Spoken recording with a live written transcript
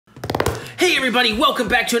Hey everybody, welcome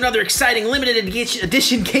back to another exciting limited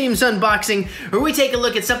edition games unboxing, where we take a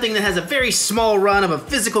look at something that has a very small run of a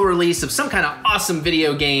physical release of some kind of awesome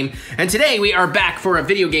video game. And today we are back for a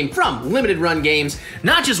video game from Limited Run Games.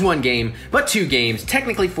 Not just one game, but two games,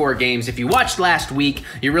 technically 4 games. If you watched last week,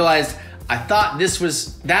 you realized I thought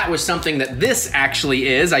that was something that this actually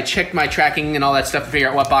is. I checked my tracking and all that stuff to figure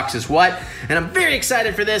out what box is what, and I'm very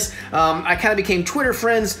excited for this. I kind of became Twitter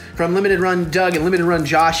friends from Limited Run Doug and Limited Run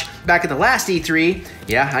Josh back at the last E3.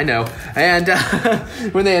 Yeah, I know. And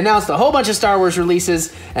when they announced a whole bunch of Star Wars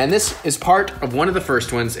releases, and this is part of one of the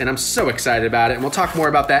first ones, and I'm so excited about it, and we'll talk more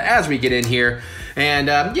about that as we get in here. And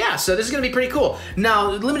yeah, so this is going to be pretty cool.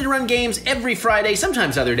 Now, Limited Run Games, every Friday,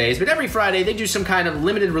 sometimes other days, but every Friday they do some kind of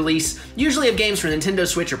limited release, usually of games for Nintendo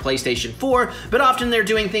Switch or PlayStation 4, but often they're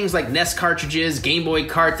doing things like NES cartridges, Game Boy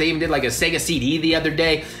carts. They even did like a Sega CD the other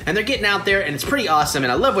day, and they're getting out there, and it's pretty awesome,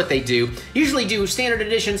 and I love what they do. Usually do standard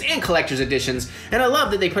editions and collector's editions, and I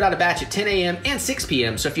love that they put out a batch at 10 a.m. and 6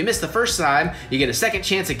 p.m., so if you miss the first time, you get a second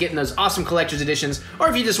chance at getting those awesome collector's editions, or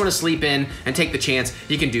if you just want to sleep in and take the chance,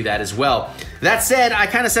 you can do that as well. That said, I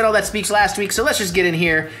kind of said all that speaks last week, so let's just get in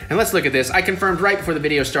here and let's look at this. I confirmed right before the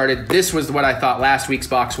video started, this was what I thought last week's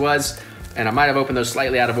box was, and I might have opened those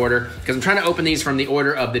slightly out of order because I'm trying to open these from the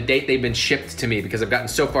order of the date they've been shipped to me because I've gotten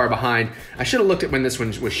so far behind. I should have looked at when this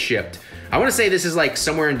one was shipped. I want to say this is like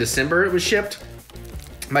somewhere in December it was shipped.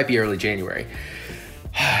 Might be early January.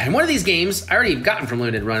 And one of these games I already have gotten from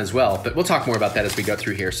Limited Run as well, but we'll talk more about that as we go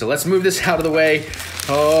through here. So let's move this out of the way.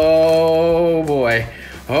 Oh boy.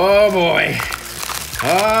 Oh boy.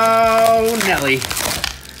 Oh Nelly.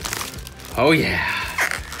 Oh yeah.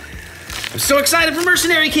 I'm so excited for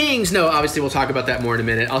Mercenary Kings! No, obviously we'll talk about that more in a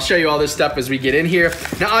minute. I'll show you all this stuff as we get in here.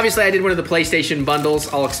 Now obviously I did one of the PlayStation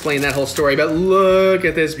bundles. I'll explain that whole story, but look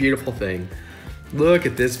at this beautiful thing. Look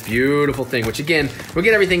at this beautiful thing, which again, we'll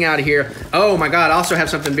get everything out of here. Oh my God, I also have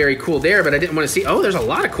something very cool there, but I didn't want to see. Oh, there's a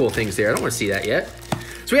lot of cool things there. I don't want to see that yet.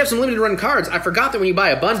 So we have some limited run cards. I forgot that when you buy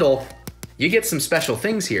a bundle, you get some special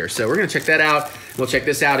things here. So we're gonna check that out. We'll check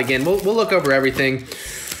this out again. We'll look over everything.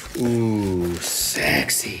 Ooh,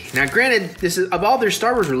 sexy. Now granted, this is of all their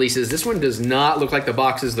Star Wars releases, this one does not look like the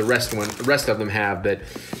boxes the rest of them have, but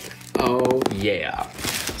oh yeah.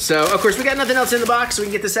 So of course we got nothing else in the box, so we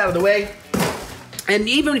can get this out of the way. And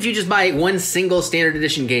even if you just buy one single standard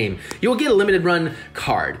edition game, you'll get a limited run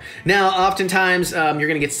card. Now, oftentimes, you're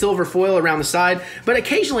gonna get silver foil around the side, but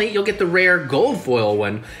occasionally you'll get the rare gold foil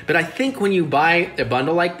one. But I think when you buy a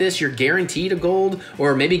bundle like this, you're guaranteed a gold,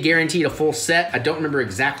 or maybe guaranteed a full set. I don't remember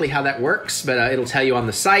exactly how that works, but it'll tell you on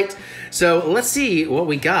the site. So let's see what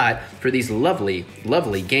we got for these lovely,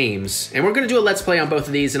 lovely games. And we're gonna do a Let's Play on both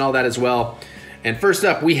of these and all that as well. And first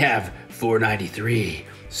up, we have 493.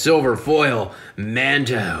 Silver foil,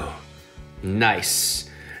 Mando. Nice.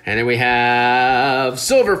 And then we have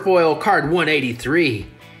silver foil card 183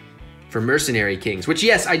 for Mercenary Kings, which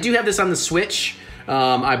yes, I do have this on the Switch.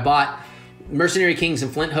 I bought Mercenary Kings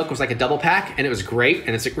and Flint Hook was like a double pack and it was great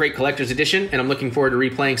and it's a great collector's edition and I'm looking forward to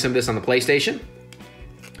replaying some of this on the PlayStation.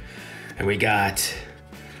 And we got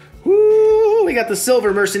the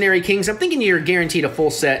silver Mercenary Kings. I'm thinking you're guaranteed a full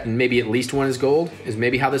set and maybe at least one is gold, is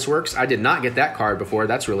maybe how this works. I did not get that card before.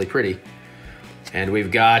 That's really pretty. And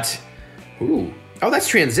we've got, ooh, oh, that's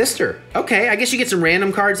Transistor. Okay, I guess you get some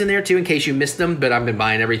random cards in there too in case you missed them, but I've been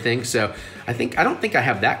buying everything, so I don't think I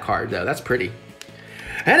have that card though. That's pretty.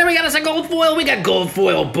 And then we got us a gold foil. We got gold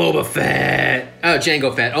foil Boba Fett. Oh,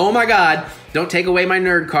 Jango Fett. Oh my God. Don't take away my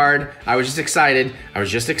nerd card. I was just excited.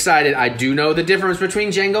 I do know the difference between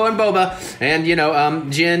Jango and Boba and, you know,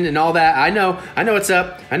 Jin and all that. I know what's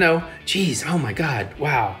up. I know. Jeez. Oh my God.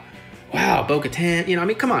 Wow. Wow. Bo-Katan. You know, I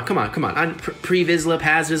mean, come on. I'm pre-Vizsla,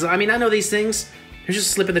 Paz-Vizsla. I mean, I know these things. There's just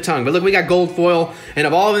a slip of the tongue. But look, we got gold foil. And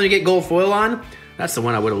of all of them to get gold foil on, that's the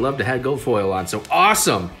one I would have loved to have gold foil on. So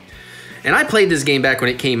awesome. And I played this game back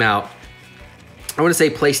when it came out. I want to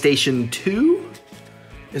say PlayStation 2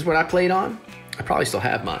 is what I played on. I probably still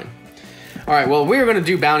have mine. All right, well, we're going to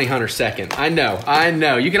do Bounty Hunter second. I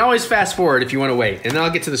know. You can always fast forward if you want to wait, and then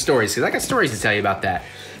I'll get to the stories, because I got stories to tell you about that.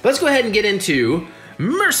 But let's go ahead and get into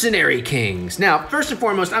Mercenary Kings. Now, first and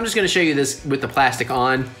foremost, I'm just going to show you this with the plastic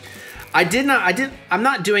on. I'm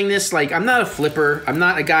not doing this, like, I'm not a flipper. I'm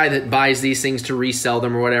not a guy that buys these things to resell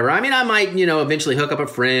them or whatever. I mean, I might, you know, eventually hook up a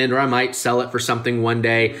friend or I might sell it for something one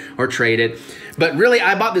day or trade it. But really,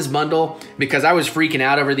 I bought this bundle because I was freaking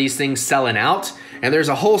out over these things selling out. And there's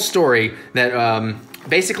a whole story that,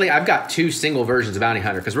 basically, I've got 2 single versions of Bounty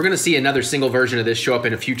Hunter because we're going to see another single version of this show up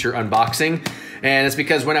in a future unboxing. And it's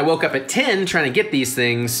because when I woke up at 10 trying to get these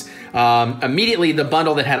things, immediately the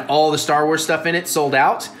bundle that had all the Star Wars stuff in it sold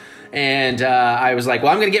out. And I was like,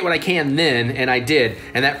 well, I'm going to get what I can then, and I did.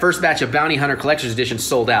 And that first batch of Bounty Hunter Collector's Edition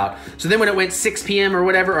sold out. So then when it went 6 p.m. or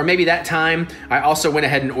whatever, or maybe that time, I also went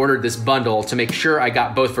ahead and ordered this bundle to make sure I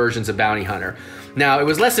got both versions of Bounty Hunter. Now, it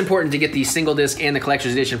was less important to get the single disc and the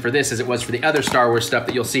Collector's Edition for this as it was for the other Star Wars stuff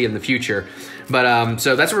that you'll see in the future. But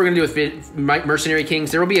so that's what we're going to do with Mercenary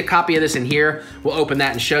Kings. There will be a copy of this in here. We'll open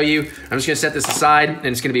that and show you. I'm just going to set this aside, and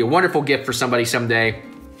it's going to be a wonderful gift for somebody someday.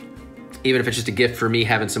 Even if it's just a gift for me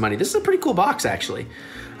having some money. This is a pretty cool box, actually.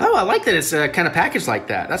 Oh, I like that it's kind of packaged like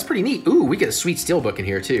that. That's pretty neat. Ooh, we get a sweet SteelBook in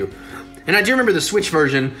here, too. And I do remember the Switch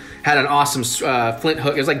version had an awesome flint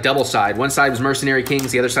hook. It was like double side. One side was Mercenary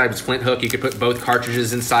Kings, the other side was flint hook. You could put both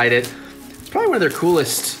cartridges inside it. It's probably one of their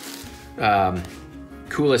coolest,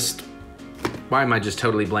 why am I just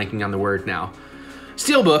totally blanking on the word now?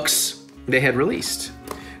 SteelBooks they had released.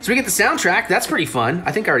 So we get the soundtrack. That's pretty fun.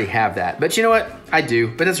 I think I already have that. But you know what? I do.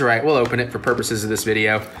 But that's all right. We'll open it for purposes of this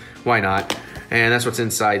video. Why not? And that's what's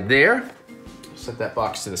inside there. Set that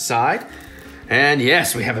box to the side. And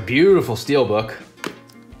yes, we have a beautiful SteelBook.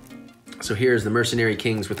 So here's the Mercenary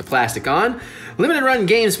Kings with the plastic on. Limited Run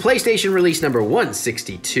Games PlayStation release number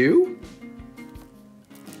 162.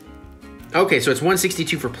 Okay, so it's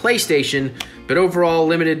 162 for PlayStation, but overall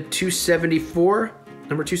limited 274.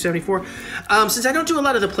 Number 274. Since I don't do a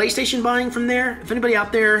lot of the PlayStation buying from there, if anybody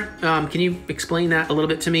out there, can you explain that a little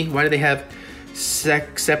bit to me? Why do they have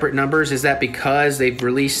separate numbers? Is that because they've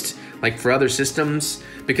released, like for other systems?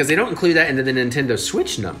 Because they don't include that into the Nintendo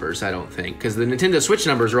Switch numbers, I don't think. Because the Nintendo Switch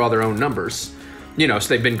numbers are all their own numbers. You know, so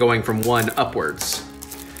they've been going from 1 upwards.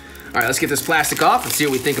 All right, let's get this plastic off and see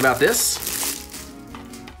what we think about this.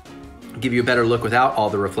 Give you a better look without all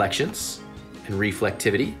the reflections and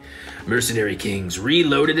reflectivity. Mercenary Kings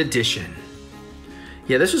Reloaded Edition.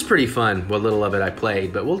 Yeah, this was pretty fun, what little of it I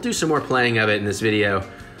played, but we'll do some more playing of it in this video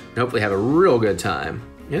and hopefully have a real good time.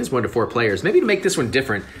 Yeah, it's 1 to 4 players. Maybe to make this one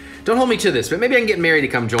different. Don't hold me to this, but maybe I can get Mary to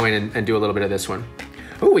come join and do a little bit of this one.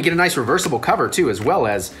 Oh, we get a nice reversible cover too, as well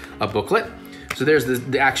as a booklet. So there's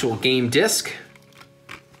the actual game disc.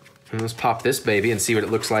 And let's pop this baby and see what it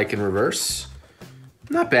looks like in reverse.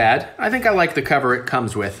 Not bad. I think I like the cover it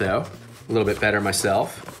comes with though. A little bit better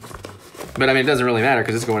myself. But I mean, it doesn't really matter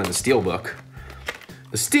because it's going in the SteelBook.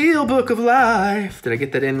 The SteelBook of Life. Did I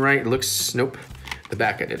get that in right? It looks, nope. The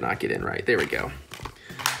back I did not get in right. There we go.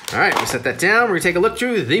 All right, we'll set that down. We're gonna take a look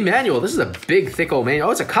through the manual. This is a big, thick old manual.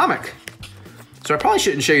 Oh, it's a comic. So I probably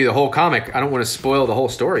shouldn't show you the whole comic. I don't want to spoil the whole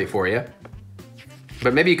story for you.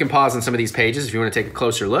 But maybe you can pause on some of these pages if you want to take a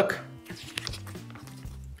closer look.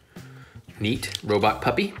 Neat robot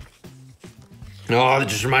puppy. Oh, that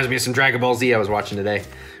just reminds me of some Dragon Ball Z I was watching today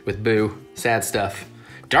with Boo. Sad stuff.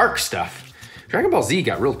 Dark stuff. Dragon Ball Z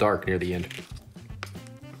got real dark near the end.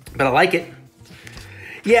 But I like it.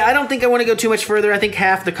 Yeah, I don't think I want to go too much further. I think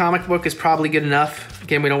half the comic book is probably good enough.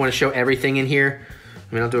 Again, we don't want to show everything in here.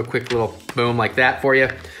 I mean, I'll do a quick little boom like that for you.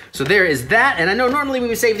 So there is that. And I know normally we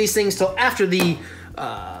would save these things till after the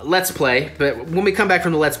Let's Play, but when we come back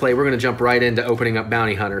from the Let's Play, we're going to jump right into opening up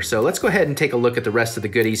Bounty Hunter. So let's go ahead and take a look at the rest of the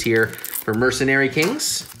goodies here for Mercenary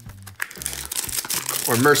Kings.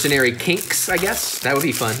 Or Mercenary Kinks, I guess. That would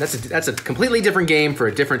be fun. That's a completely different game for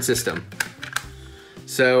a different system.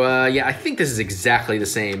 So yeah, I think this is exactly the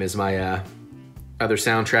same as my other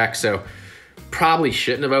soundtrack, so probably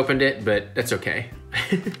shouldn't have opened it, but that's okay.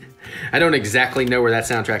 I don't exactly know where that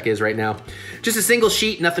soundtrack is right now. Just a single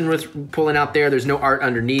sheet, nothing worth pulling out there. There's no art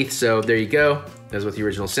underneath, so there you go. That's what the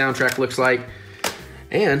original soundtrack looks like.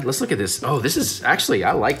 And let's look at this. Oh, this is actually,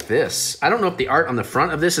 I like this. I don't know if the art on the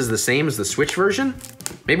front of this is the same as the Switch version.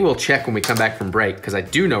 Maybe we'll check when we come back from break, because I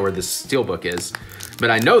do know where this SteelBook is. But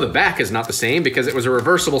I know the back is not the same because it was a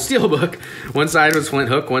reversible SteelBook. One side was Flint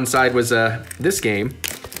Hook, one side was this game.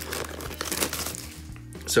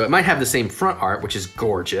 So it might have the same front art, which is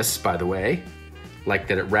gorgeous, by the way. Like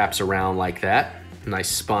that it wraps around like that. Nice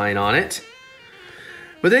spine on it.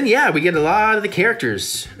 But then, yeah, we get a lot of the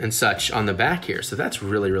characters and such on the back here. So that's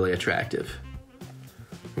really, really attractive.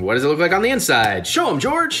 What does it look like on the inside? Show them,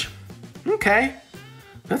 George. Okay.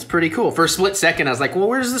 That's pretty cool. For a split second, I was like, well,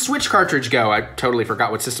 where does the Switch cartridge go? I totally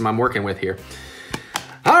forgot what system I'm working with here.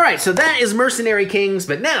 All right, so that is Mercenary Kings,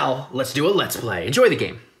 but now let's do a Let's Play. Enjoy the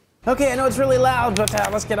game. Okay, I know it's really loud, but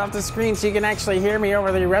let's get off the screen so you can actually hear me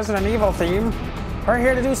over the Resident Evil theme. We're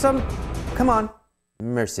here to do some, come on,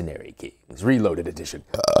 Mercenary Kings Reloaded Edition.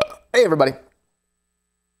 Hey, everybody.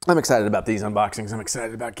 I'm excited about these unboxings. I'm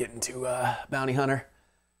excited about getting to Bounty Hunter.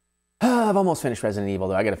 I've almost finished Resident Evil,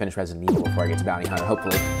 though. I gotta finish Resident Evil before I get to Bounty Hunter,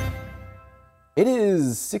 hopefully. It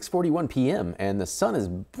is 6:41 p.m., and the sun is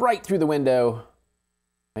bright through the window.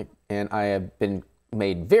 And I have been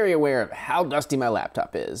made very aware of how dusty my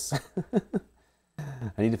laptop is.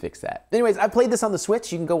 I need to fix that. Anyways, I played this on the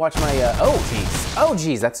Switch. You can go watch my, oh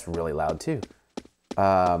geez, that's really loud too.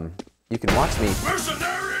 You can watch me.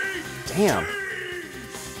 Mercenary! Damn.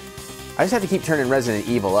 I just have to keep turning Resident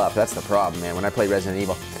Evil up. That's the problem, man, when I play Resident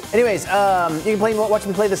Evil. Anyways, you can watch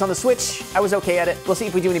me play this on the Switch. I was okay at it. We'll see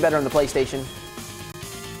if we do any better on the PlayStation.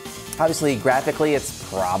 Obviously, graphically, it's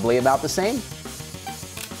probably about the same.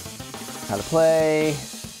 How to play.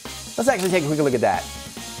 Let's actually take a quick look at that.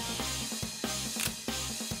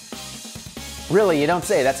 Really, you don't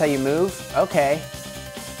say. That's how you move? Okay.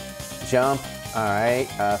 Jump. All right.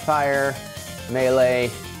 Fire. Melee.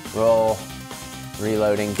 Roll.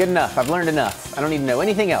 Reloading. Good enough. I've learned enough. I don't need to know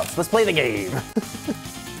anything else. Let's play the game.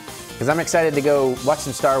 Because I'm excited to go watch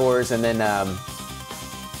some Star Wars and then...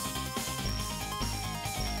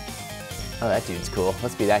 Oh, that dude's cool.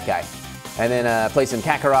 Let's be that guy. And then play some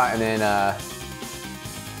Kakarot and then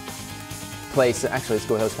play some... Actually, let's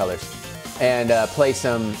go with those colors. And play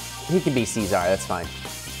some... He can be Caesar, that's fine.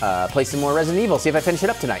 Play some more Resident Evil, see if I finish it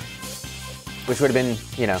up tonight. Which would have been,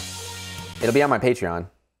 you know, it'll be on my Patreon.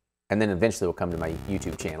 And then eventually will come to my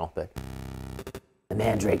YouTube channel, but... The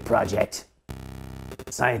Mandrake Project.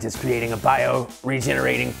 Scientists creating a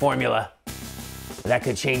bio-regenerating formula that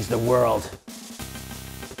could change the world.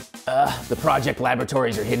 The project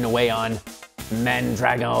laboratories are hidden away on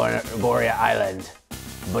Mandragoria Island.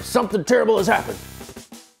 But something terrible has happened.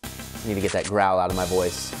 I need to get that growl out of my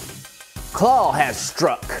voice. Claw has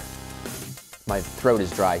struck. My throat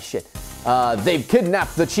is dry, shit. They've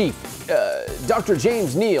kidnapped the chief, Dr.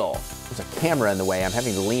 James Neal. There's a camera in the way. I'm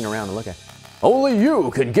having to lean around and look at it. Only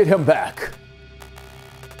you can get him back.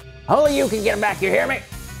 Only you can get him back, you hear me?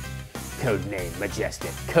 Codename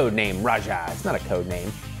Majestic. Codename Raja. It's not a code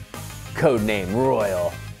name. Codename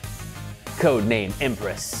Royal. Codename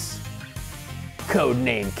Empress.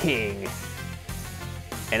 Codename King.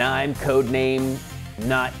 And I'm codename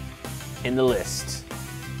not in the list.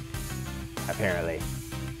 Apparently.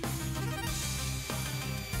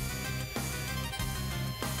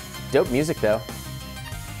 Dope music though.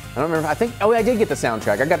 I don't remember, I think, oh, I did get the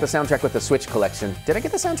soundtrack. I got the soundtrack with the Switch collection. Did I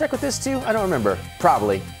get the soundtrack with this too? I don't remember.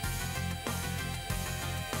 Probably.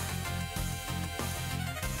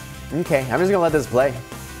 Okay, I'm just gonna let this play.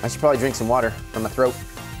 I should probably drink some water from my throat.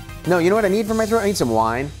 No, you know what I need for my throat? I need some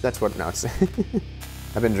wine. That's what, no, it's,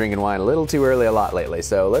 I've been drinking wine a little too early a lot lately,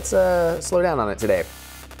 so let's slow down on it today.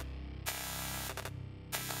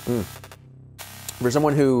 For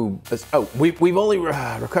someone who, we've only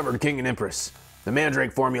recovered King and Empress. The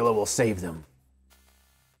Mandrake formula will save them.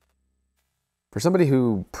 For somebody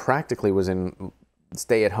who practically was in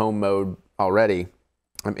stay-at-home mode already,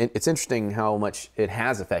 it's interesting how much it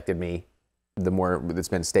has affected me the more it's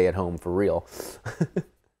been stay-at-home for real.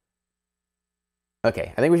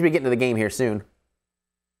 Okay, I think we should be getting to the game here soon.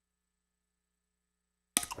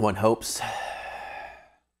 One hopes.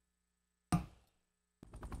 All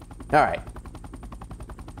right.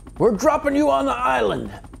 We're dropping you on the island.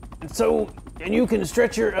 And you can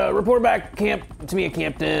stretch your, report back to me at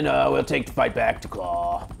Campton. We'll take the fight back to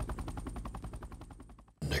Claw.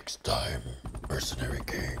 Next time, Mercenary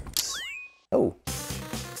Kings. Oh.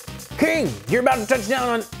 King, you're about to touch down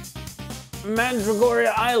on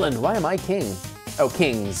Mandragoria Island. Why am I king? Oh,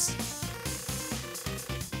 kings.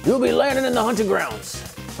 You'll be landing in the hunting grounds.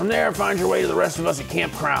 From there, find your way to the rest of us at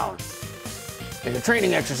Camp Crown. It's a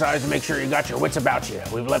training exercise to make sure you got your wits about you.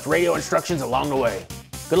 We've left radio instructions along the way.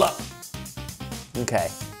 Good luck. Okay.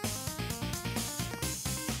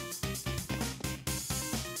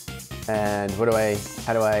 And how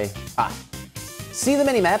do I, See the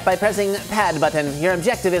minimap by pressing pad button. Your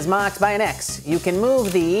objective is marked by an X. You can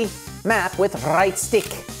move the map with right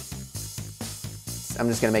stick. I'm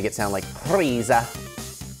just gonna make it sound like Frieza.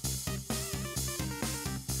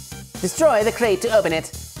 Destroy the crate to open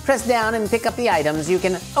it. Press down and pick up the items. You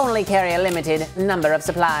can only carry a limited number of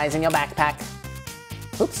supplies in your backpack.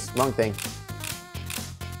 Oops, wrong thing.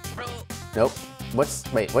 Nope.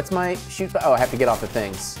 What's my shoot? Oh, I have to get off the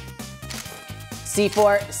things.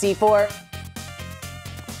 C4, C4.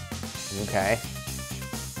 Okay.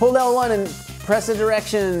 Hold L1 and press a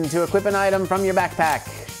direction to equip an item from your backpack.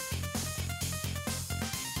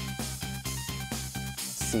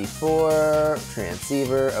 C4,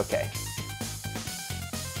 transceiver, okay.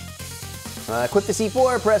 Equip the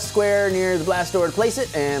C4, press square near the blast door to place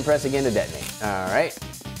it, and press again to detonate. All right.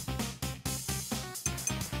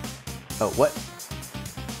 Oh, what?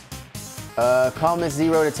 Call Miss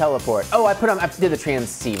Zero to teleport. Oh, I did the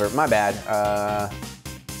transceiver, my bad.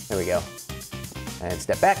 There we go. And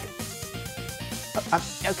step back.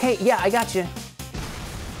 Okay, yeah, I got you.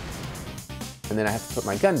 And then I have to put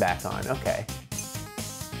my gun back on, okay.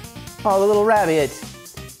 Oh, the little rabbit.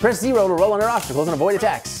 Press 0 to roll under obstacles and avoid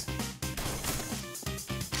attacks.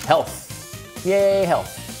 Health. Yay,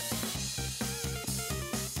 health.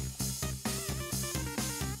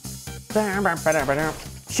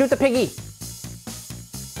 Shoot the piggy.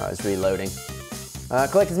 Oh, it's reloading.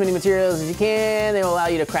 Collect as many materials as you can. They will allow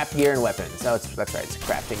you to craft gear and weapons. Oh, that's right, it's a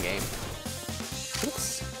crafting game.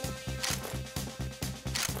 Oops.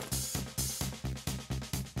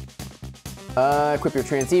 Equip your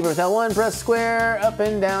transceiver with L1. Press square up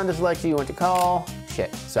and down to select who you want to call.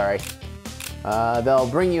 Shit, sorry. They'll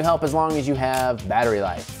bring you help as long as you have battery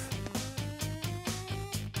life.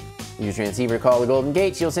 Use your transceiver, call the Golden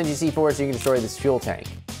Gate. She'll send you C4 so you can destroy this fuel tank.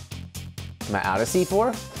 Am I out of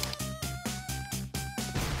C4?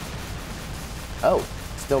 Oh,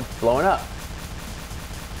 still blowing up.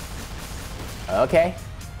 Okay.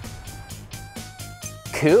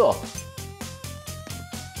 Cool.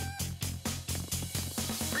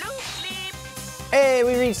 Hey,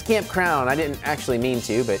 we reached Camp Crown. I didn't actually mean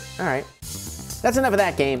to, but all right. That's enough of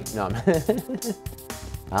that game. No,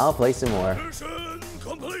 I'll play some more. Mission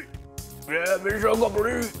complete. Yeah, mission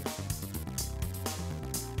complete.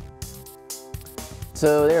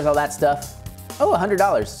 So there's all that stuff. Oh, $100.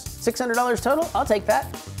 $600 total? I'll take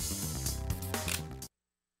that.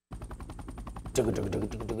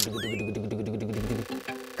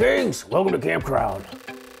 Kings, welcome to Camp Crown.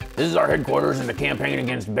 This is our headquarters in the campaign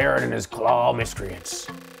against Baron and his claw miscreants.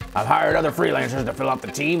 I've hired other freelancers to fill out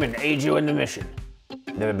the team and aid you in the mission.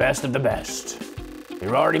 They're the best of the best.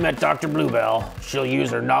 You've already met Dr. Bluebell. She'll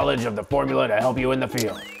use her knowledge of the formula to help you in the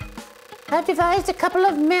field. I've devised a couple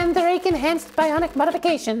of Mandrake enhanced bionic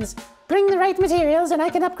modifications. Bring the right materials and I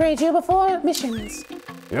can upgrade you before missions.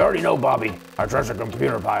 You already know Bobby, our trusted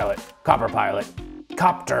computer pilot, copter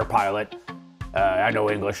pilot. I know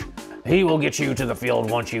English. He will get you to the field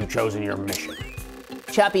once you've chosen your mission.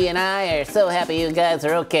 Choppy and I are so happy you guys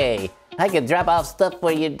are okay. I could drop off stuff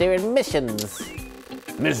for you during missions.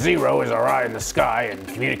 Miss Zero is our eye in the sky and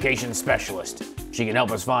communications specialist. She can help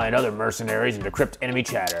us find other mercenaries and decrypt enemy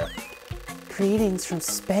chatter. Greetings from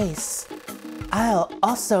space. I'll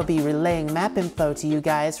also be relaying map info to you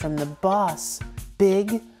guys from the boss,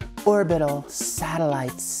 Big Orbital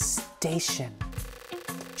Satellite Station.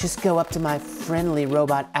 Just go up to my friendly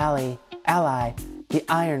robot ally, the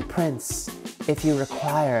Iron Prince, if you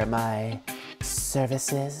require my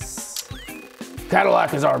services.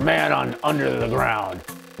 Cadillac is our man on under the ground.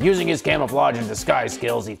 Using his camouflage and disguise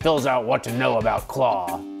skills, he fills out what to know about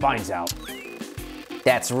Claw. Finds out.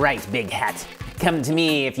 That's right, Big Hat. Come to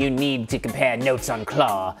me if you need to compare notes on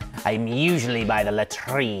Claw. I'm usually by the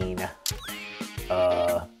latrine.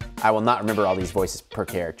 I will not remember all these voices per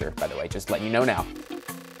character, by the way, just letting you know now.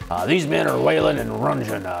 These men are Waylon and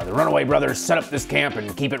Runjan. The Runaway Brothers set up this camp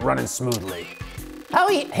and keep it running smoothly. Oh,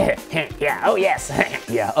 yeah, oh yes.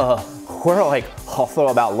 Yeah, we're like also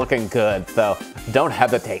about looking good, so don't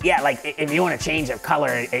hesitate. Yeah, like if you want a change of color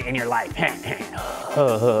in your life.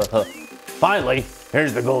 Finally,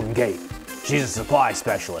 here's the Golden Gate. She's a supply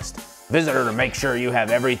specialist. Visit her to make sure you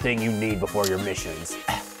have everything you need before your missions.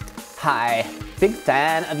 Hi, big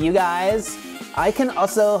fan of you guys. I can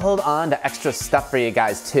also hold on to extra stuff for you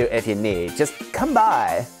guys too if you need. Just come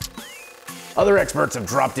by. Other experts have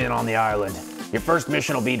dropped in on the island. Your first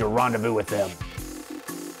mission will be to rendezvous with them.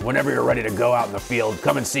 Whenever you're ready to go out in the field,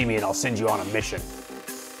 come and see me and I'll send you on a mission.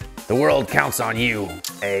 The world counts on you,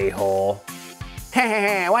 a-hole.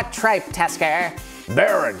 What tripe, Tasker?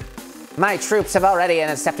 Baron. My troops have already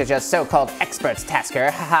intercepted your so-called experts,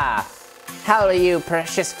 Tasker. Haha. How will you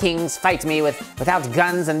precious kings fight me without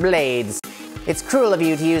guns and blades? It's cruel of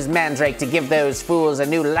you to use Mandrake to give those fools a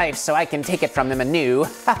new life so I can take it from them anew.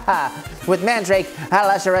 Haha. With Mandrake,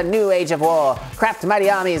 I'll usher a new age of war. Craft mighty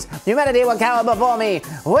armies. Humanity will cower before me,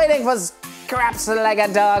 waiting for scraps like a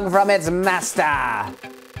dog from its master.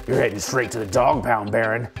 You're heading straight to the dog pound,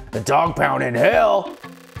 Baron. The dog pound in hell.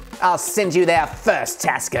 I'll send you there first,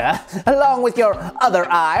 Tasker, along with your other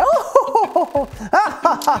eye.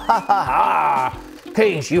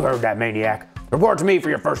 Kings, you heard that maniac. Report to me for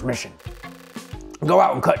your first mission. Go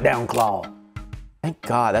out and cut down Claw. Thank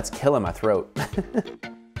God, that's killing my throat.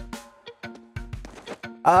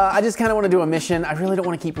 I just kind of want to do a mission. I really don't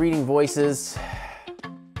want to keep reading voices.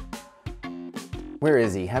 Where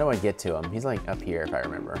is he? How do I get to him? He's like up here, if I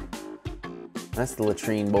remember. That's the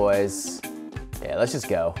latrine boys. Yeah, let's just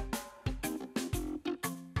go.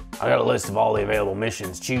 I got a list of all the available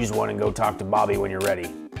missions. Choose one and go talk to Bobby when you're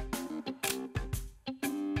ready.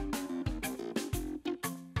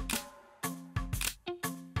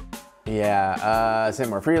 Yeah, send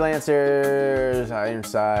more freelancers,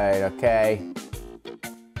 inside, okay.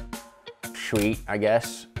 sweet, I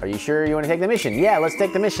guess. Are you sure you want to take the mission? Yeah, let's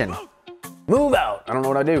take the mission. Move out. I don't know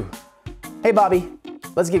what I do. Hey, Bobby,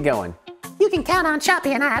 let's get going. You can count on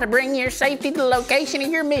Choppy and I to bring your safety to the location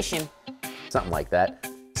of your mission. Something like that.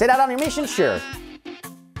 Set out on your mission? Sure.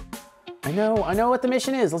 I know what the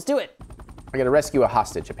mission is. Let's do it. I gotta rescue a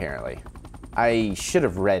hostage, apparently. I should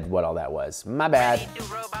have read what all that was. My bad.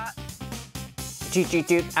 Toot toot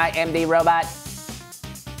toot, I am the robot.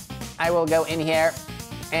 I will go in here,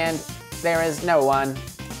 and there is no one.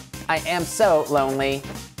 I am so lonely.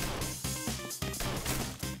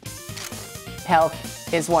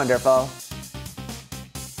 Health is wonderful.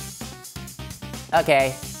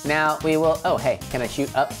 Okay, now we will, oh hey, can I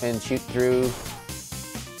shoot up and shoot through?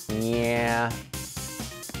 Yeah.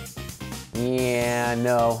 Yeah,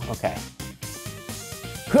 no, okay.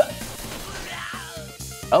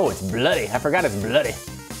 Oh, it's bloody. I forgot it's bloody.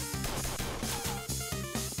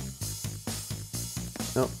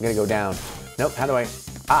 Nope, gotta go down. Nope, how do I?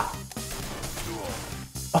 Ah.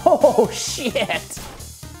 Oh, shit.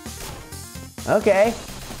 Okay,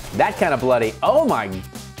 that kind of bloody. Oh my,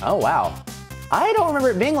 oh wow. I don't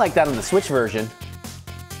remember it being like that on the Switch version.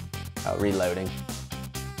 Oh, reloading.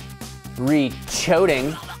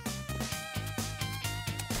 Rechoding.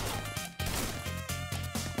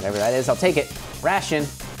 Whatever that is, I'll take it. Ration.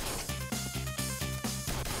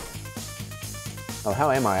 Oh,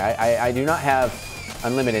 how am I? I do not have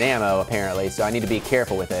unlimited ammo, apparently, so I need to be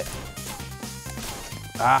careful with it.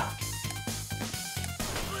 Ah.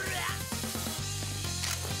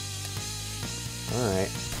 All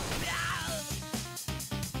right.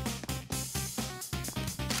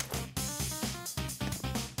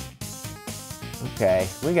 Okay,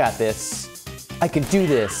 we got this. I can do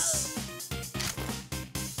this.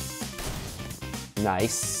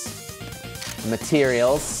 Nice.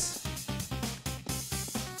 Materials.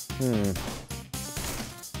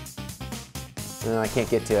 No, I can't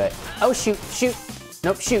get to it. Oh, shoot, shoot.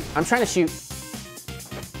 Nope, shoot. I'm trying to shoot.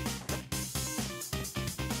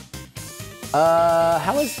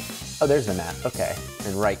 How is... Oh, there's the map. Okay.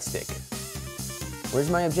 And right stick.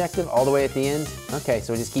 Where's my objective? All the way at the end? Okay,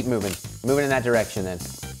 so we just keep moving. Moving in that direction then.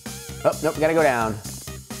 Oh, nope, gotta go down.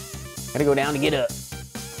 Gotta go down to get up.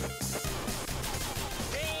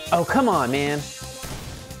 Oh, come on, man.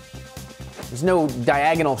 There's no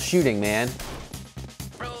diagonal shooting, man.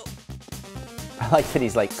 I like that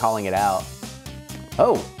he's like calling it out.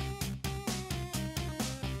 Oh.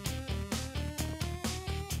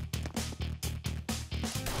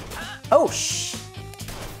 Oh, shh.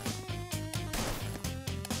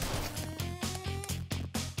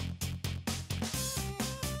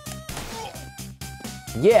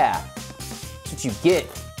 Yeah. That's what you get.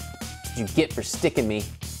 That's what you get for sticking me.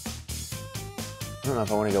 I don't know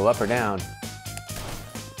if I want to go up or down.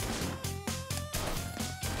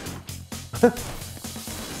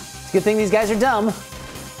 It's a good thing these guys are dumb.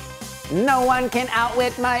 No one can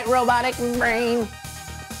outwit my robotic brain.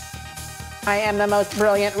 I am the most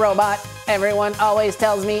brilliant robot. Everyone always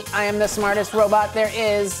tells me I am the smartest robot there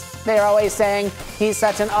is. They're always saying he's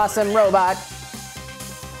such an awesome robot.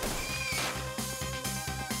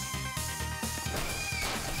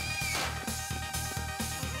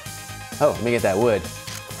 Oh, let me get that wood.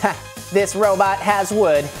 Ha! This robot has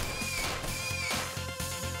wood.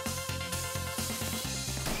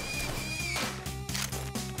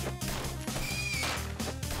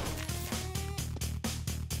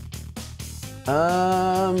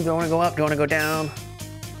 Do I want to go up? Do I want to go down?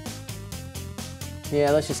 Yeah,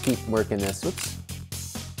 let's just keep working this. Whoops.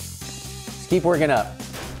 Just keep working up.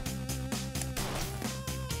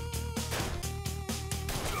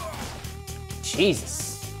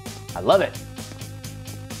 Jesus. I love it.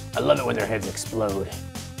 I love it when their heads explode.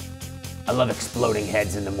 I love exploding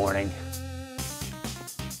heads in the morning.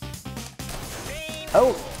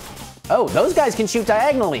 Oh. Oh, those guys can shoot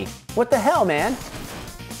diagonally. What the hell, man?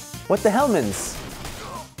 What the hellmans?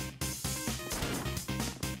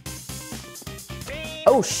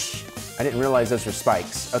 Oh, shh. I didn't realize those were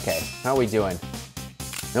spikes. Okay, how are we doing?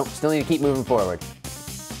 Nope, still need to keep moving forward.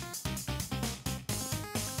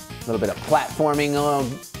 A little bit of platforming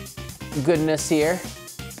goodness here.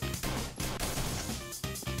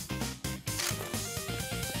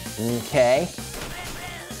 Okay.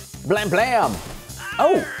 Blam, blam.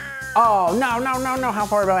 Oh. Oh, no, no, no, no. How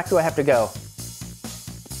far back do I have to go?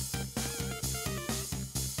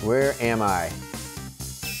 Where am I?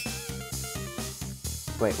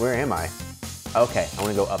 Wait, where am I? Okay, I want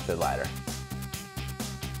to go up the ladder.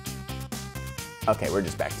 Okay, we're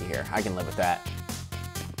just back to here. I can live with that.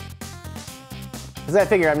 Because I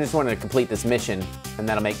figure I just wanted to complete this mission, and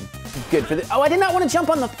that'll make good for the... Oh, I did not want to jump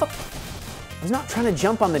on the... I was not trying to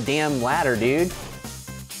jump on the damn ladder, dude.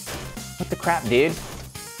 What the crap, dude?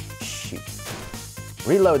 Shoot.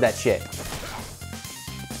 Reload that shit.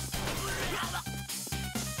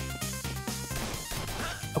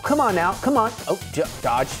 Oh, come on now, come on. Oh,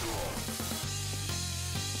 dodge.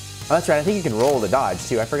 Oh, that's right, I think you can roll the dodge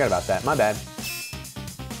too. I forgot about that, my bad.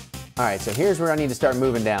 All right, so here's where I need to start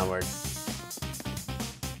moving downward.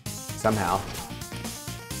 Somehow.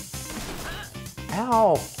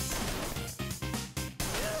 Ow.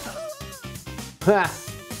 Ha!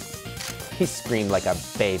 He screamed like a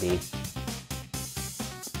baby.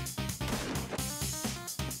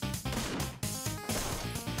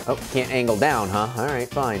 Oh, can't angle down, huh? All right,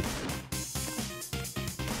 fine.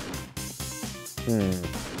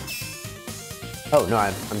 Oh, no,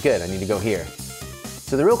 I'm good. I need to go here.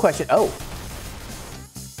 So the real question, oh.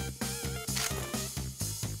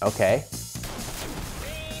 Okay.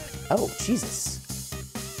 Oh, Jesus.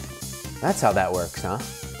 That's how that works, huh?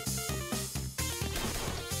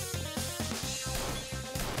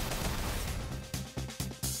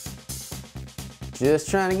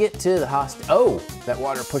 Just trying to get to the hostage. Oh, that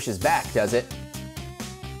water pushes back, does it?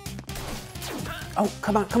 Oh,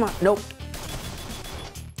 come on, come on. Nope.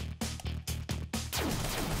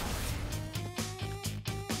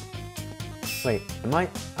 Wait, am I?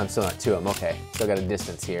 I'm still not to him. Okay, still got a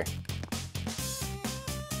distance here.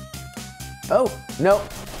 Oh, nope.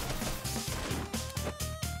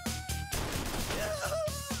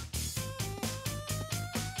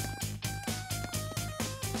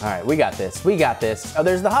 All right, we got this. We got this. Oh,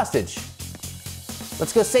 there's the hostage.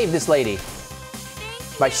 Let's go save this lady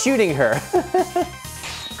by shooting her.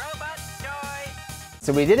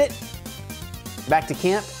 So we did it. Back to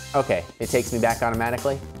camp. Okay, it takes me back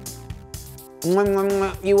automatically.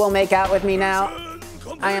 You will make out with me now.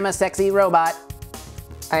 I am a sexy robot.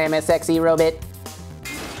 I am a sexy robot.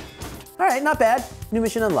 All right, not bad. New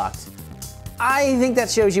mission unlocked. I think that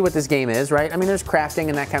shows you what this game is, right? I mean, there's crafting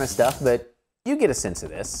and that kind of stuff, but you get a sense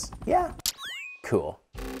of this. Yeah, cool.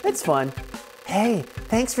 It's fun. Hey,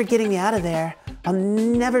 thanks for getting me out of there.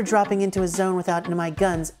 I'm never dropping into a zone without my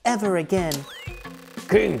guns ever again.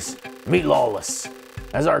 Kings, meet Lawless.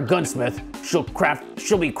 As our gunsmith, she'll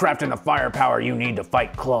be crafting the firepower you need to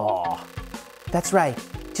fight Claw. That's right.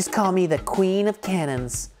 Just call me the Queen of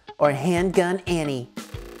Cannons, or Handgun Annie.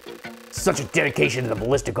 Such a dedication to the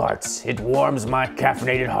ballistic arts. It warms my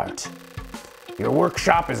caffeinated heart. Your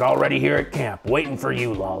workshop is already here at camp, waiting for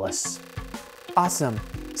you, Lawless. Awesome.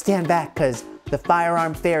 Stand back, cause the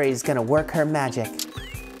firearm fairy's gonna work her magic.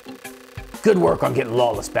 Good work on getting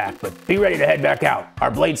Lawless back, but be ready to head back out. Our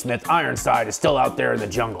bladesmith, Ironside, is still out there in the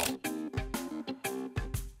jungle.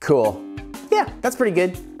 Cool. Yeah, that's pretty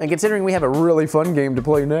good. And considering we have a really fun game to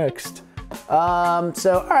play next. All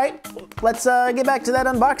right, let's get back to that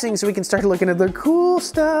unboxing so we can start looking at the cool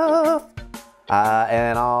stuff.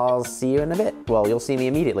 And I'll see you in a bit. Well, you'll see me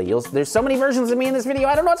immediately. There's so many versions of me in this video,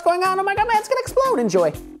 I don't know what's going on. Oh my God, man, it's gonna explode.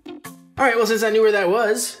 Enjoy. All right, well, since I knew where that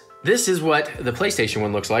was, this is what the PlayStation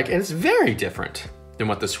one looks like, and it's very different than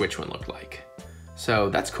what the Switch one looked like. So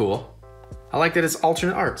that's cool. I like that it's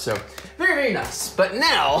alternate art, so very, very nice. But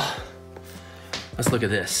now, let's look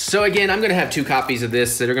at this. So again, I'm gonna have 2 copies of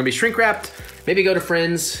this that are gonna be shrink wrapped, maybe go to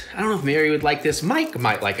friends. I don't know if Mary would like this. Mike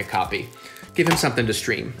might like a copy. Give him something to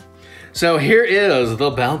stream. So here is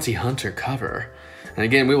the Bounty Hunter cover. And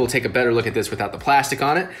again, we will take a better look at this without the plastic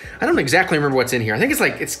on it. I don't exactly remember what's in here. I think it's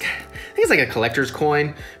like a collector's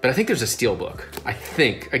coin, but I think there's a SteelBook. I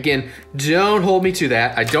think. Again, don't hold me to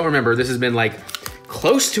that. I don't remember. This has been like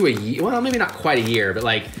close to a year. Well, maybe not quite a year, but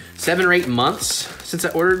like 7 or 8 months since I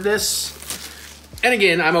ordered this. And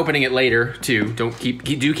again, I'm opening it later too. Do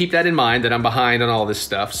keep that in mind that I'm behind on all this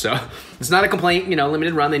stuff. So it's not a complaint, you know,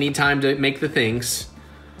 limited run. They need time to make the things.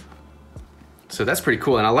 So that's pretty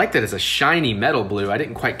cool. And I like that it's a shiny metal blue. I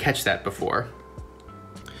didn't quite catch that before.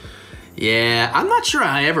 Yeah, I'm not sure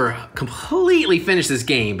I ever completely finished this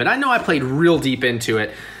game, but I know I played real deep into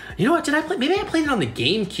it. You know what, maybe I played it on the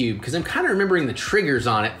GameCube because I'm kind of remembering the triggers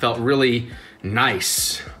on it felt really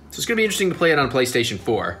nice. So it's gonna be interesting to play it on PlayStation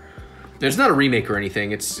 4. And it's not a remake or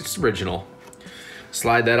anything, it's original.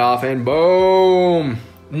 Slide that off and boom!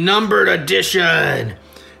 Numbered edition!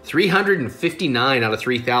 359 out of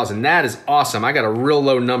 3,000. That is awesome. I got a real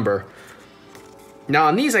low number. Now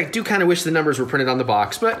on these, I do kind of wish the numbers were printed on the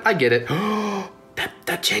box, but I get it.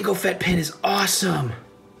 that Jango Fett pin is awesome.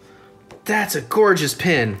 That's a gorgeous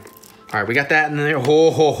pin. All right, we got that in there.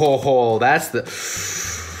 Ho, ho, ho, ho. That's the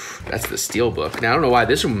SteelBook. Now, I don't know why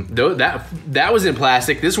this one, though, that was in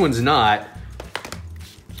plastic. This one's not.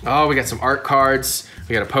 Oh, we got some art cards.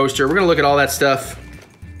 We got a poster. We're gonna look at all that stuff.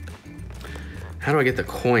 How do I get the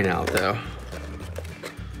coin out though?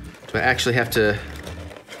 Do I actually have to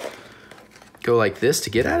go like this to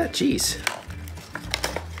get at it? Jeez.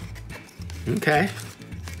 Okay.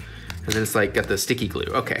 And then it's like got the sticky glue.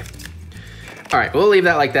 Okay. All right, we'll leave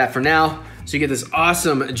that like that for now. So you get this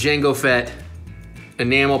awesome Jango Fett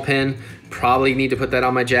enamel pin. Probably need to put that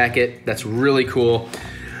on my jacket. That's really cool.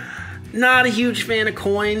 Not a huge fan of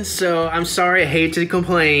coins, so I'm sorry, I hate to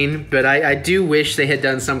complain, but I do wish they had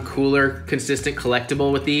done some cooler, consistent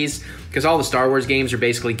collectible with these, because all the Star Wars games are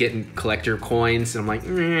basically getting collector coins, and I'm like,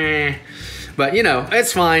 meh. But you know,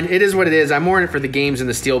 it's fine. It is what it is. I'm more in it for the games and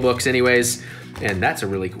the SteelBooks anyways, and that's a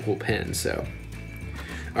really cool pin, so.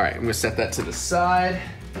 All right, I'm gonna set that to the side.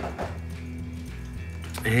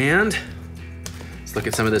 And let's look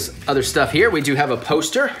at some of this other stuff here. We do have a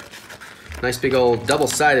poster. Nice big old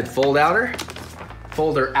double-sided folder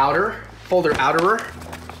outerer,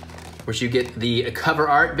 which you get the cover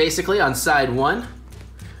art basically on side one.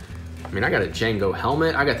 I mean, I got a Jango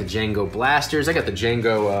helmet, I got the Jango blasters, I got the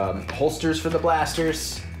Jango holsters for the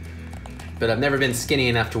blasters, but I've never been skinny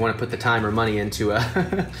enough to want to put the time or money into a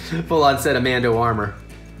full-on set of Mando armor.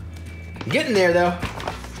 I'm getting there though.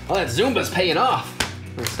 All that Zumba's paying off.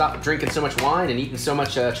 I'm gonna stop drinking so much wine and eating so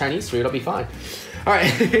much Chinese food, I'll be fine. All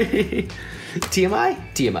right, TMI?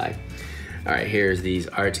 TMI. All right, here's these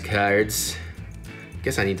art cards.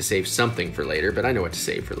 Guess I need to save something for later, but I know what to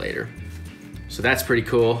save for later. So that's pretty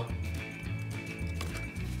cool.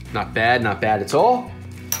 Not bad at all.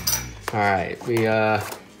 All right, we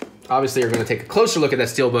obviously are gonna take a closer look at that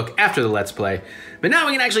SteelBook after the Let's Play, but now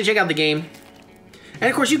we can actually check out the game. And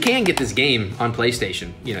of course you can get this game on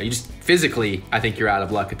PlayStation. You know, you just physically, I think you're out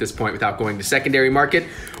of luck at this point without going to secondary market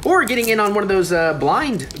or getting in on one of those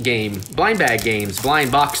blind bag games,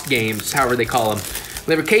 blind boxed games, however they call them.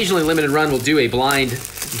 They've occasionally Limited Run will do a blind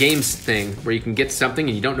games thing where you can get something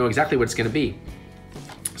and you don't know exactly what it's gonna be.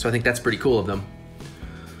 So I think that's pretty cool of them.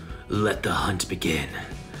 Let the hunt begin.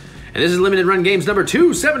 And this is Limited Run Games number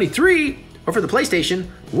 273, or for the PlayStation,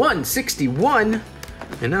 161.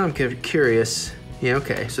 And now I'm curious. Yeah,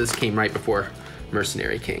 okay, so this came right before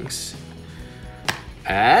Mercenary Kings.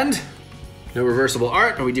 And no reversible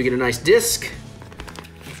art, but we do get a nice disc.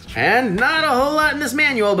 And not a whole lot in this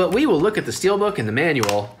manual, but we will look at the SteelBook and the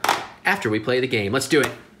manual after we play the game. Let's do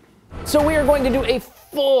it. So we are going to do a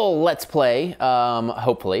full Let's Play,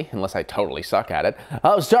 hopefully, unless I totally suck at it,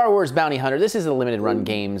 of Star Wars Bounty Hunter. This is the Limited Run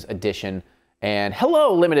Games edition. And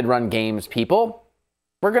hello, Limited Run Games people.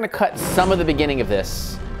 We're gonna cut some of the beginning of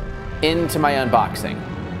this into my unboxing.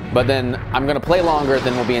 But then I'm gonna play longer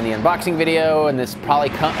than will be in the unboxing video, and this probably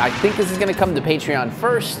I think this is gonna come to Patreon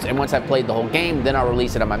first, and once I've played the whole game, then I'll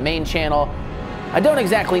release it on my main channel. I don't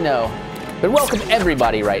exactly know, but welcome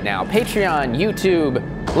everybody right now. Patreon, YouTube,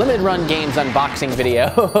 Limited Run Games unboxing video.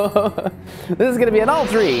 This is gonna be on all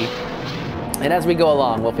three, and as we go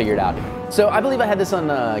along, we'll figure it out. So I believe I had this on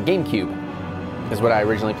GameCube, is what I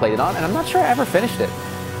originally played it on, and I'm not sure I ever finished it.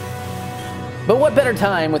 But what better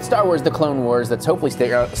time with Star Wars The Clone Wars, that's hopefully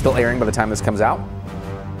still airing by the time this comes out.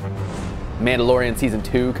 Mandalorian Season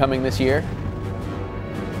 2 coming this year.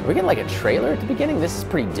 Are we getting like a trailer at the beginning? This is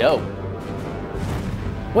pretty dope.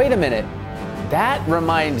 Wait a minute. That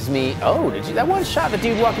reminds me, oh, that one shot the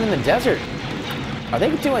dude walking in the desert. Are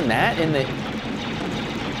they doing that in the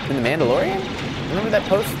Mandalorian? Remember that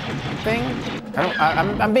post thing?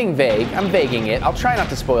 I'm being vague. I'm vaguing it. I'll try not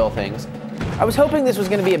to spoil things. I was hoping this was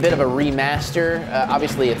going to be a bit of a remaster.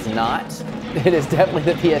 Obviously, it's not. It is definitely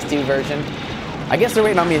the PS2 version. I guess they're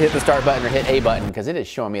waiting on me to hit the start button or hit A button because it is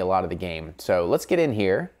showing me a lot of the game. So let's get in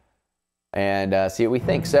here and see what we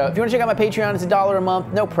think. So if you want to check out my Patreon, it's $1 a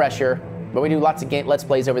month, no pressure. But we do lots of Let's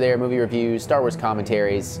Plays over there, movie reviews, Star Wars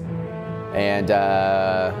commentaries. And,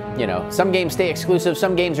 you know, some games stay exclusive.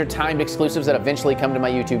 Some games are timed exclusives that eventually come to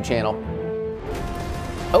my YouTube channel.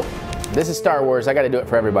 Oh, this is Star Wars. I got to do it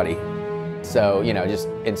for everybody. So, you know, just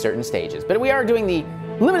in certain stages. But we are doing the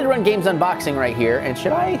Limited Run Games unboxing right here. And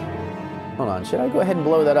should I go ahead and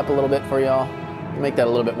blow that up a little bit for y'all? Make that a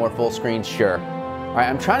little bit more full screen? Sure. All right,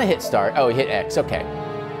 I'm trying to hit start. Oh, hit X, okay.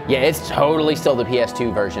 Yeah, it's totally still the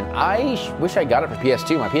PS2 version. I wish I got it for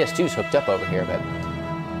PS2. My PS2's hooked up over here, but...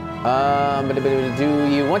 do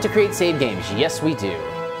you want to create save games? Yes, we do.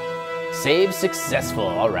 Save successful,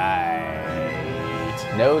 all right.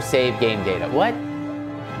 No save game data. What?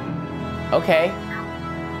 Okay.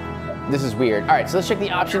 This is weird. All right, so let's check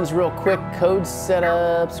the options real quick. Code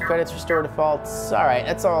setups, credits, restore defaults. All right,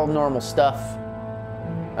 that's all normal stuff.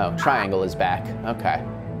 Oh, triangle is back. Okay.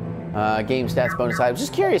 Game stats, bonus items.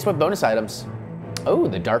 Just curious, what bonus items? Oh,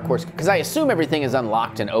 the Dark Horse, because I assume everything is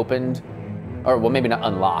unlocked and opened. Or, well, maybe not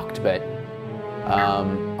unlocked, but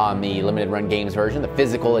on the Limited Run Games version, the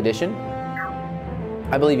physical edition.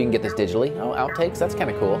 I believe you can get this digitally. Oh, outtakes, that's kind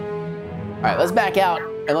of cool. All right, let's back out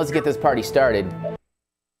and let's get this party started.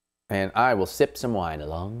 And I will sip some wine. A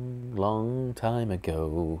long, long time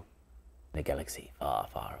ago, in a galaxy far,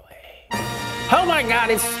 far away. Oh my God,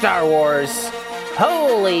 it's Star Wars.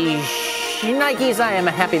 Holy shnikes, I am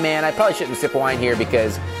a happy man. I probably shouldn't sip wine here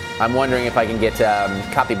because I'm wondering if I can get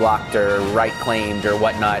copy blocked or right claimed or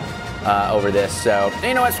whatnot over this. So,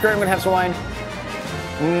 you know what, screw it, I'm gonna have some wine.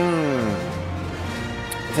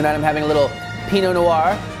 Tonight I'm having a little Pinot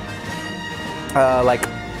Noir. Like,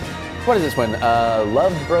 what is this one?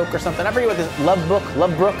 Love Broke or something? I forget what this,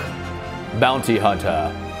 Love Brook? Bounty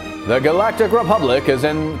Hunter. The Galactic Republic is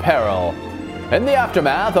in peril. In the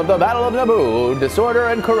aftermath of the Battle of Naboo, disorder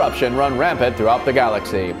and corruption run rampant throughout the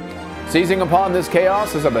galaxy. Seizing upon this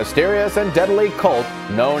chaos is a mysterious and deadly cult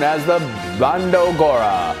known as the Bando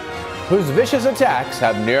Gora, whose vicious attacks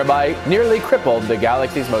have nearly crippled the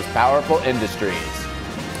galaxy's most powerful industries.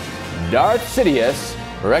 Darth Sidious,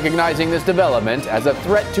 recognizing this development as a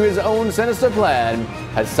threat to his own sinister plan,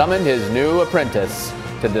 has summoned his new apprentice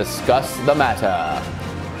to discuss the matter.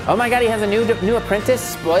 Oh my God, he has a new apprentice?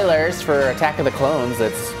 Spoilers for Attack of the Clones.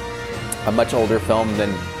 That's a much older film than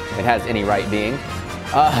it has any right being.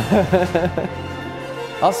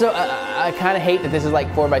 Also, I kind of hate that this is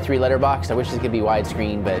like 4x3 letterbox. I wish this could be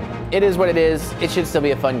widescreen, but it is what it is. It should still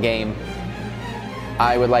be a fun game.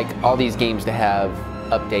 I would like all these games to have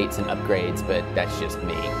updates and upgrades, but that's just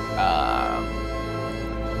me.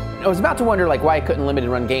 I was about to wonder like why I couldn't limited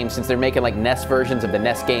run games since they're making like NES versions of the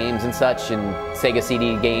NES games and such and Sega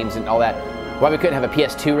CD games and all that. Why we couldn't have a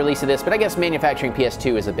PS2 release of this, but I guess manufacturing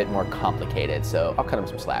PS2 is a bit more complicated, so I'll cut him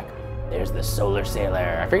some slack. There's the Solar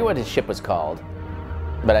Sailor. I forget what his ship was called,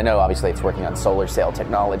 but I know obviously it's working on solar sail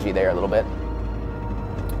technology there a little bit.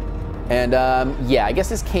 And yeah, I guess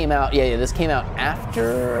this came out, this came out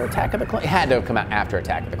after Attack of the Clones. It had to have come out after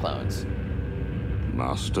Attack of the Clones.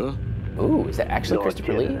 Master? Ooh, is that actually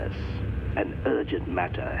Christopher Lee? An urgent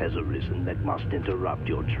matter has arisen that must interrupt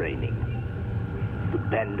your training. The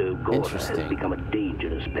Bando Gora has become a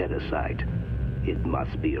dangerous parasite. It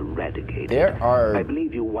must be eradicated. I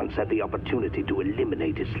believe you once had the opportunity to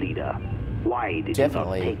eliminate its leader. Why did you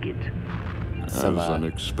not take it? Some an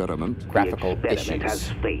experiment. Graphical the experiment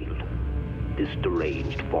has failed. This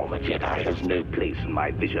deranged form of Jedi has no place in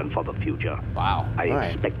my vision for the future. Wow. I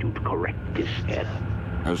expect you to correct this error.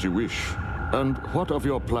 As you wish. And what of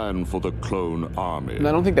your plan for the clone army? No,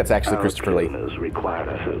 I don't think that's actually Christopher Lee. Cloners require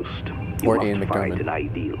a host. You Or must Ian find McDermott. an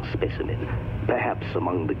ideal specimen, perhaps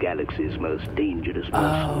among the galaxy's most dangerous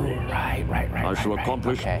mercenaries. Oh, right. I shall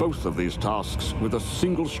accomplish both of these tasks with a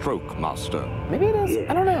single stroke, Master. Maybe it is. Yes,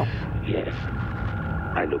 I don't know. Yes.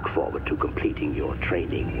 I look forward to completing your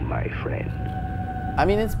training, my friend. I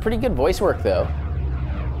mean, it's pretty good voice work, though.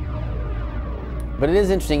 But it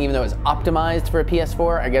is interesting, even though it's optimized for a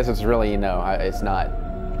PS4, I guess it's really, it's not,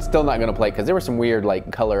 still not gonna play, because there were some weird,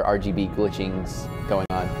 like, color RGB glitchings going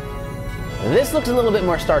on. This looks a little bit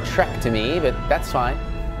more Star Trek to me, but that's fine.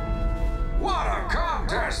 What a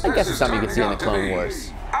contest! I guess it's something you can see in the Clone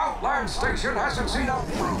Wars. Outland Station hasn't seen a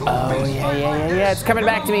brutal Oh, yeah, it's coming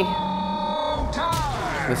back to me.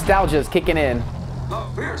 Nostalgia's kicking in. The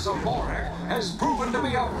fearsome Morak has proven to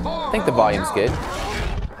be a I think the volume's good.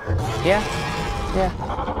 Yeah.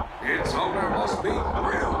 Its owner must be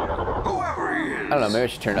real, whoever he is. I don't know, maybe I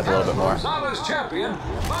should turn it up a little bit more. Gonzalez champion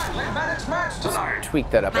finally met its match tonight. Tweak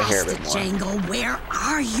that up a hair a bit more. Django, where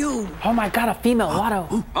are you? Oh my God, a female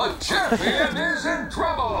Watto. A champion is in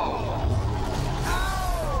trouble.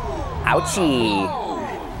 Ouchie.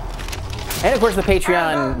 And of course the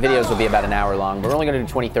Patreon videos will be about an hour long, but we're only gonna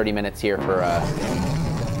do 20-30 minutes here for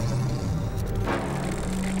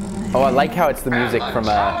Oh, I like how it's the music from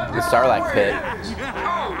the Sarlacc pit.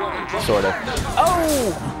 Sort of.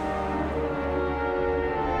 Oh!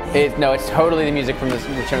 No, it's totally the music from the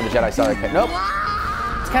Return of the Jedi Sarlacc pit. Nope.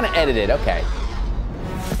 It's kind of edited, okay.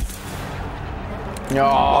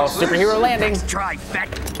 No, superhero landing. Try back.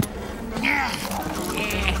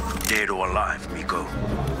 Dead or alive, Miko.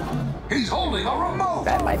 He's holding a remote.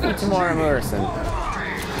 That might be Tamora Morrison.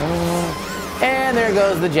 And there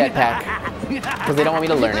goes the jetpack. Because they don't want me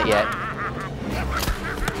to learn it yet.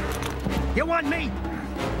 You want me?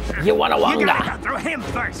 You want a You wonga? gotta go through him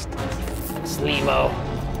first. Sleemo.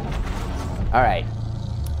 All right.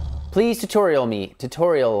 Please tutorial me,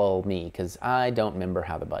 because I don't remember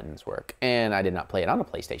how the buttons work. And I did not play it on the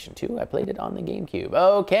PlayStation 2. I played it on the GameCube.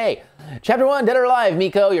 Okay. Chapter 1, Dead or Alive.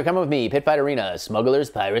 Miko, you're coming with me. Pit Fight Arena. Smugglers,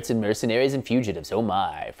 pirates, and mercenaries and fugitives. Oh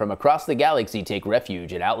my. From across the galaxy, take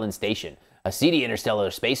refuge at Outland Station. A seedy interstellar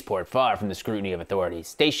spaceport far from the scrutiny of authorities.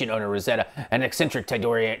 Station owner Rosetta, an eccentric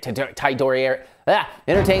Tidorier,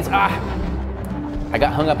 entertains, I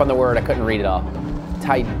got hung up on the word, I couldn't read it all.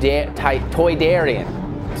 Toydarian.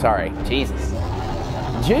 Sorry, Jesus.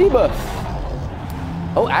 Jeebus.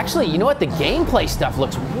 Oh, actually, you know what? The gameplay stuff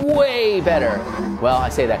looks way better. Well, I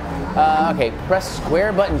say that. Okay, press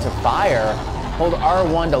square button to fire. Hold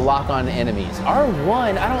R1 to lock on enemies.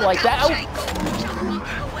 R1, I don't like that. Oh.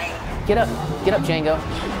 Get up, Django.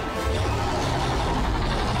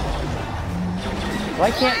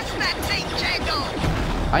 Why can't...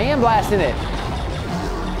 I am blasting it.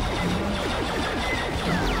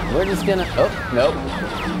 We're just gonna, oh, nope.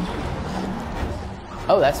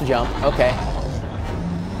 Oh, that's a jump, okay.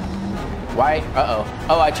 Why, uh-oh.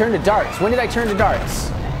 Oh, I turned to darts. When did I turn to darts?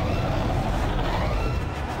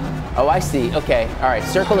 Oh, I see, okay. All right,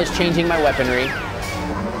 circle is changing my weaponry.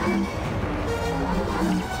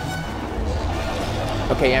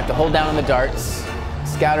 Okay, you have to hold down on the darts.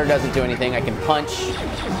 Scouter doesn't do anything. I can punch.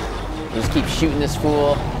 Just keep shooting this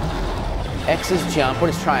fool. X is jump. What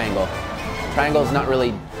is triangle? Triangle is not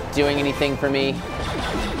really doing anything for me.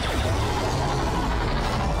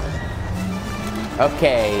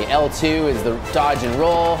 Okay, L2 is the dodge and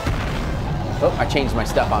roll. Oh, I changed my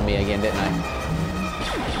stuff on me again, didn't I?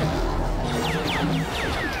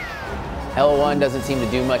 L1 doesn't seem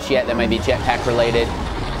to do much yet. That might be jetpack related.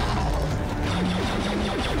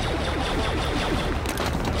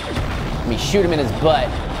 Let me shoot him in his butt.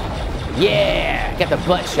 Yeah, got the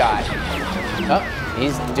butt shot. Oh,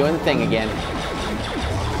 he's doing the thing again.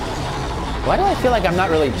 Why do I feel like I'm not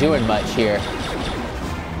really doing much here?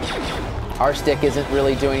 R stick isn't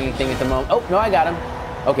really doing anything at the moment. Oh, no, I got him.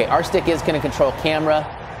 Okay, R stick is gonna control camera.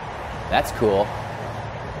 That's cool.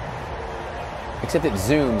 Except it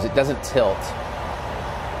zooms, it doesn't tilt.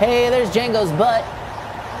 Hey, there's Django's butt.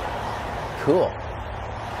 Cool.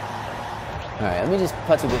 All right, let me just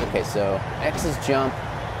putz with it. Okay, so X is jump.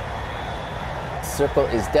 Circle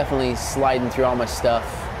is definitely sliding through all my stuff.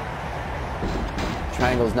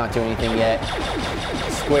 Triangle's not doing anything yet.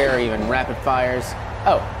 Square even rapid fires.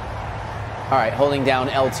 Oh. All right, holding down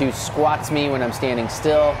L2 squats me when I'm standing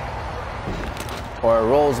still. Or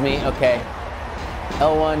rolls me, okay.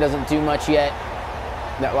 L1 doesn't do much yet.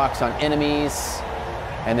 That locks on enemies.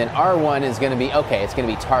 And then R1 is gonna be, okay, it's gonna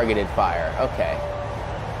be targeted fire, okay.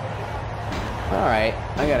 All right,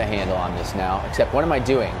 I got a handle on this now, except what am I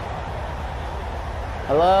doing?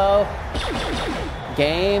 Hello?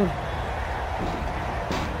 Game?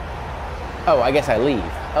 Oh, I guess I leave.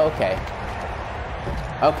 Okay.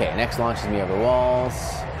 Okay, next launches me over walls.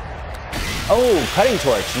 Oh, cutting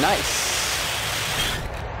torch, nice.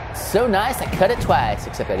 So nice, I cut it twice,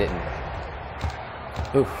 except I didn't.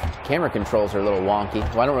 Oof, camera controls are a little wonky.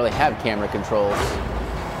 Well, I don't really have camera controls.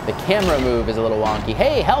 The camera move is a little wonky.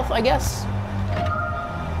 Hey, health, I guess.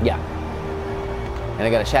 Yeah. And I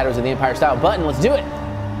got a Shadows of the Empire style button, let's do it.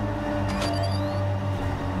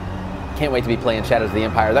 Can't wait to be playing Shadows of the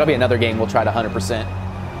Empire. That'll be another game we'll try to 100%.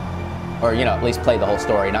 Or, you know, at least play the whole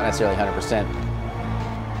story, not necessarily 100%.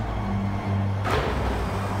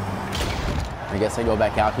 I guess I go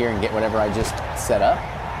back out here and get whatever I just set up.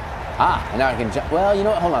 Ah, and now I can jump. Well, you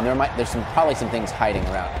know what? Hold on. There's probably some things hiding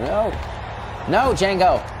around. No. No,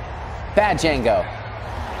 Django. Bad Django.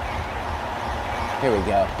 Here we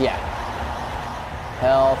go. Yeah.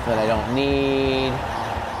 Health that I don't need.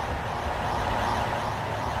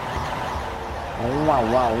 Wah,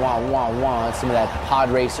 wah, wah, wah, wah. Some of that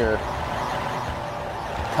pod racer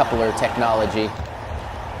coupler technology.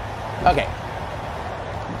 Okay.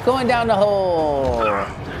 Going down the hole.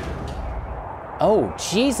 Oh,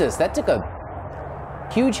 Jesus, that took a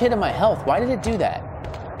huge hit of my health. Why did it do that?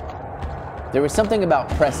 There was something about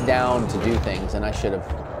press down to do things, and I should have...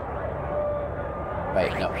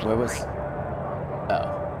 Wait, no, where was... Oh.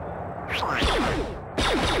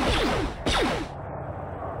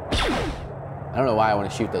 I don't know why I want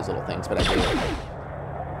to shoot those little things, but I do.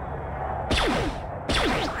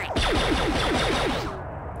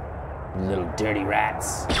 Little dirty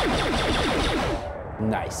rats.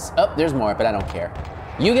 Nice. Oh, there's more, but I don't care.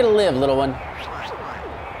 You get to live, little one.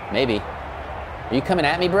 Maybe. Are you coming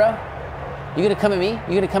at me, bro? You gonna come at me?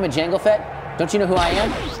 You gonna come at Jango Fett? Don't you know who I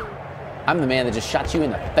am? I'm the man that just shot you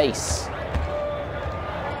in the face.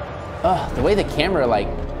 Ugh, the way the camera, like,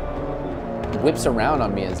 whips around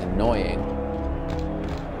on me is annoying.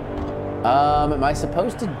 Am I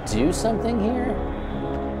supposed to do something here?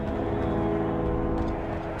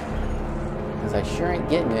 Because I sure ain't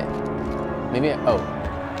getting it. Maybe oh.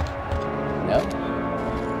 Nope.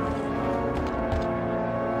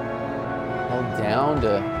 Hold down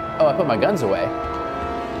to... Oh, I put my guns away.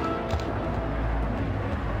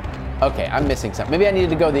 Okay, I'm missing something. Maybe I needed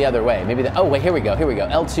to go the other way. Maybe the, oh wait, here we go, here we go.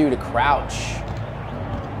 L2 to crouch.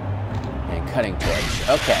 And cutting torch,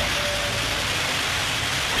 okay.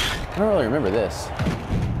 I don't really remember this.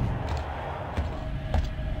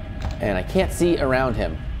 And I can't see around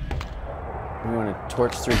him. We want to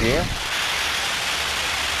torch through here?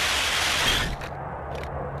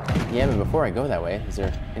 Yeah, but before I go that way, is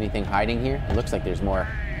there anything hiding here? It looks like there's more.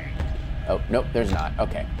 Oh, nope, there's not.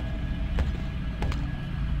 Okay.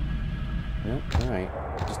 Nope, all right.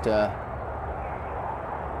 Just,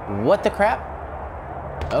 what the crap?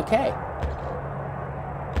 Okay.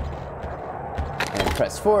 And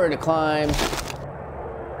press forward to climb.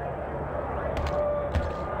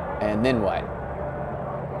 And then what?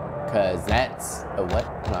 Because that's a what?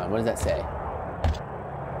 Hold on, what does that say?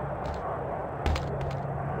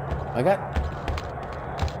 I got...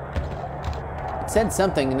 It said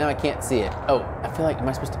something and now I can't see it. Oh, I feel like, am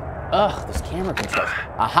I supposed to... Ugh, those camera controls.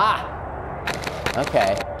 Aha!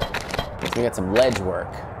 Okay. So we got some ledge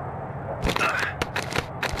work.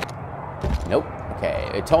 Nope. Okay,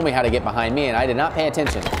 it told me how to get behind me and I did not pay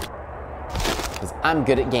attention. Because I'm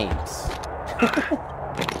good at games.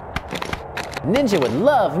 Ninja would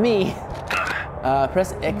love me.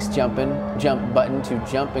 Press X jump button to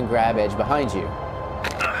jump and grab edge behind you.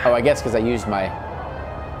 Oh, I guess because I used my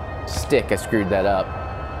stick, I screwed that up.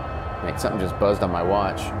 Like something just buzzed on my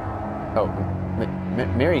watch. Oh,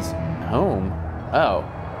 Mary's home. Oh.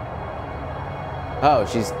 Oh,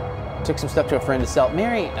 she's took some stuff to a friend to sell.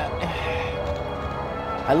 Mary,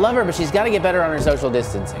 I love her, but she's got to get better on her social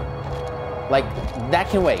distancing. Like, that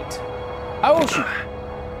can wait. Oh, shoot.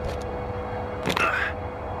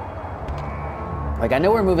 Like, I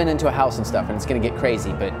know we're moving into a house and stuff, and it's gonna get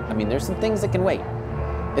crazy, but, I mean, there's some things that can wait.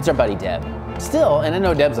 It's our buddy Deb. Still, and I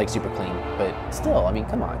know Deb's, like, super clean, but still, I mean,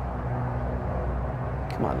 come on.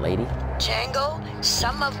 Come on, lady. Django,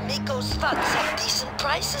 some of Miko's thugs have decent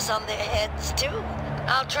prices on their heads, too.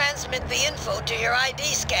 I'll transmit the info to your ID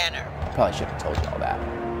scanner. Probably should have told you all that.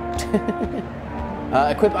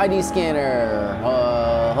 Equip ID scanner.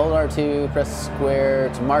 Hold R2, press square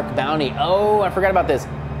to mark bounty. Oh, I forgot about this.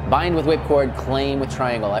 Bind with whipcord, claim with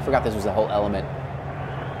triangle. I forgot this was a whole element.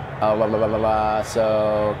 Blah, blah, blah, blah, blah.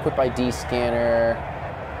 So, equip ID scanner.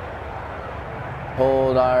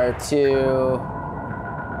 Hold R2.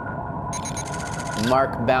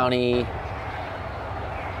 Mark bounty.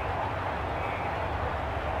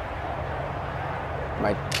 Am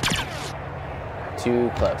I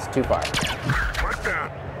too close? Too far.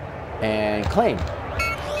 And claim.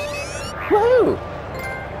 Woohoo!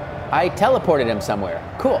 I teleported him somewhere.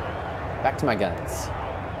 Cool. Back to my guns.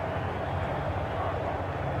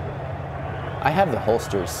 I have the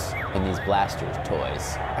holsters in these blasters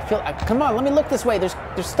toys. I feel, come on, let me look this way. There's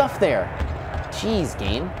stuff there. Jeez,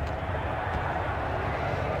 game.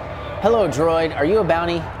 Hello, droid. Are you a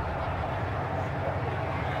bounty?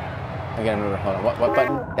 I gotta remember, hold on. What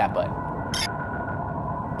button? That button.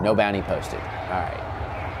 No bounty posted. All right.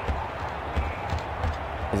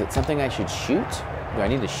 Is it something I should shoot? Do I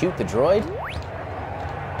need to shoot the droid?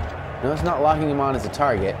 No, it's not locking him on as a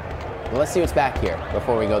target. Well, let's see what's back here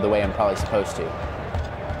before we go the way I'm probably supposed to.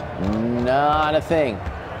 Not a thing.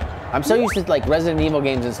 I'm so used to like Resident Evil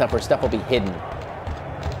games and stuff where stuff will be hidden.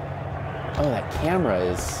 Oh, that camera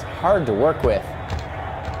is hard to work with.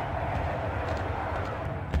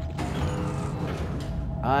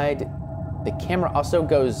 The camera also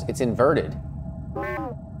goes, it's inverted.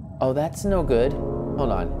 Oh, that's no good.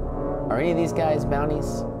 Hold on. Are any of these guys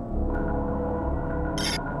bounties?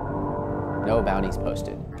 No bounties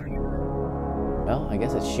posted. Well, I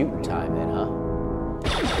guess it's shooting time then, huh?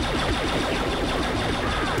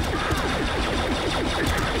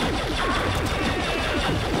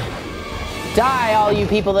 Die, all you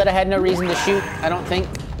people that I had no reason to shoot, I don't think.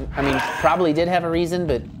 I mean, probably did have a reason,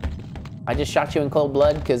 but I just shot you in cold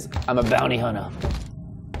blood because I'm a bounty hunter.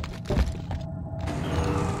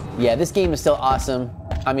 Yeah, this game is still awesome.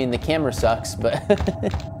 I mean, the camera sucks, but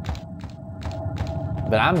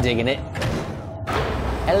but I'm digging it.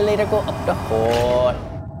 Elevator go up the hole.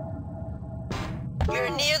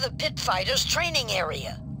 You're near the pit fighters' training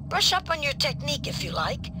area. Brush up on your technique if you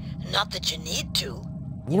like. Not that you need to.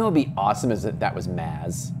 You know what would be awesome is that that was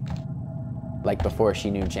Maz. Like before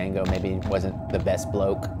she knew Django maybe wasn't the best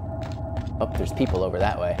bloke. Oh, there's people over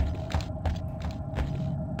that way.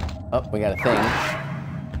 Oh, we got a thing.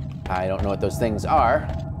 I don't know what those things are.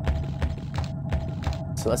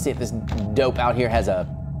 So let's see if this dope out here has a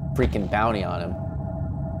freaking bounty on him.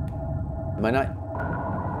 Am I not?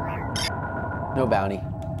 No bounty.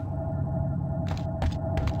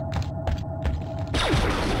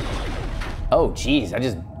 Oh, geez, I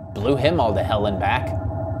just blew him all to hell and back.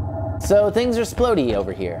 So things are splody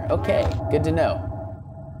over here. Okay, good to know.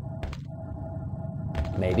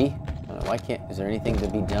 Maybe. I don't know, why can't, is there anything to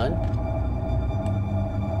be done?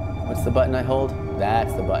 What's the button I hold?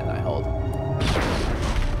 That's the button I hold.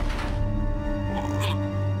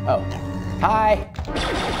 Oh. Hi!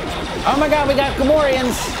 Oh my god, we got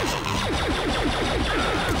Gamorreans!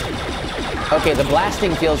 Okay, the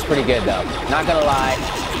blasting feels pretty good though. Not gonna lie.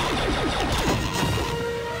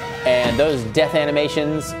 And those death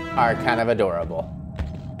animations are kind of adorable.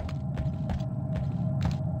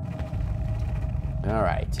 All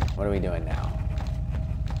right, what are we doing now?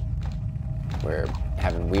 We're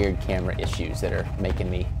having weird camera issues that are making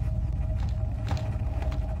me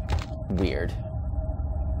weird.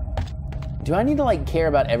 Do I need to like care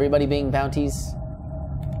about everybody being bounties?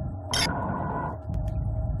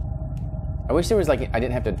 I wish there was like, I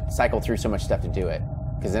didn't have to cycle through so much stuff to do it,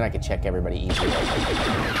 because then I could check everybody easier.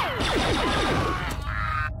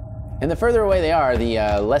 And the further away they are, the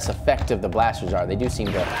less effective the blasters are. They do seem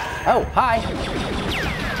to, oh, hi.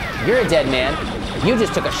 You're a dead man. You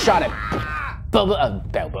just took a shot at Boba,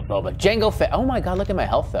 Jango Fett. Oh my god, look at my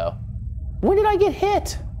health though. When did I get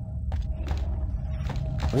hit?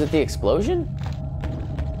 Was it the explosion?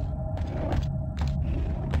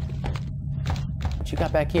 What you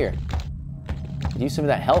got back here? Use some of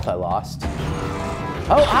that health I lost.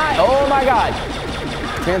 Oh, hi! Oh my god!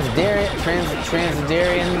 Transdarian,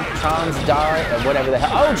 whatever the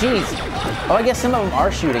hell. Oh, jeez! Oh, I guess some of them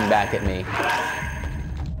are shooting back at me.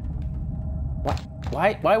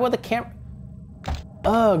 What? Why would the camera...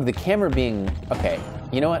 Ugh, the camera being... Okay,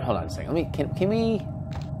 you know what? Hold on a second. Let me... Can we...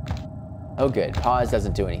 Oh, good. Pause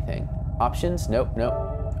doesn't do anything. Options? Nope, nope.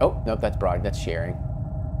 Oh, nope, that's broad. That's sharing.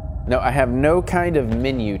 No, I have no kind of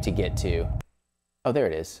menu to get to. Oh, there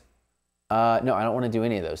it is. No, I don't want to do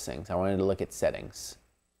any of those things. I wanted to look at settings.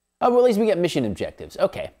 Oh, well, at least we get mission objectives.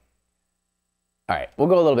 Okay. All right, we'll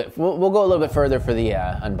go a little bit. We'll go a little bit further for the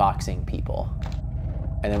unboxing people,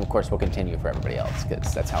 and then of course we'll continue for everybody else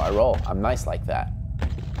because that's how I roll. I'm nice like that.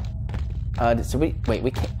 So we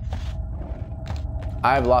can't.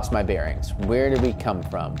 I've lost my bearings. Where did we come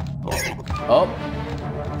from? Oh.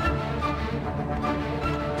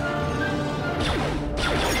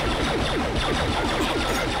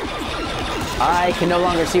 I can no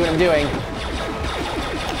longer see what I'm doing.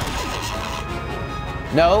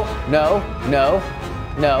 No, no, no,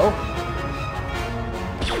 no.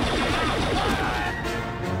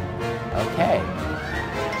 Okay.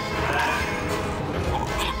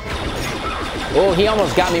 Oh, he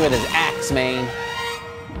almost got me with his axe, man.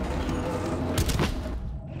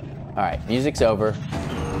 All right, music's over.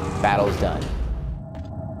 Battle's done.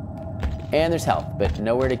 And there's health, but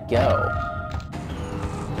nowhere to go.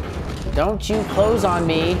 Don't you close on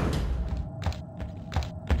me.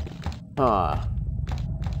 Huh.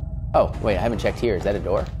 Oh, wait, I haven't checked here. Is that a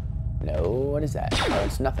door? No, what is that? Oh,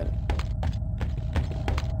 it's nothing.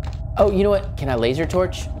 Oh, you know what? Can I laser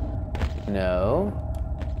torch? No.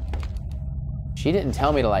 She didn't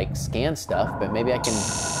tell me to, like, scan stuff, but maybe I can...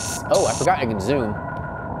 Oh, I forgot I can zoom.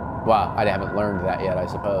 Wow, I haven't learned that yet, I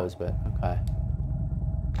suppose, but okay.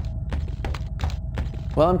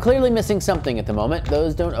 Well, I'm clearly missing something at the moment.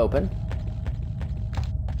 Those don't open.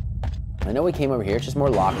 I know we came over here. It's just more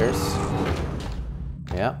lockers.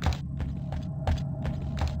 Yeah.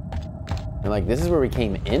 And like, this is where we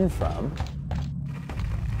came in from.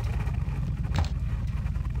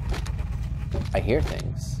 I hear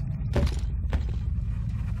things.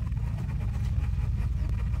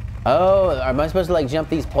 Oh, am I supposed to like jump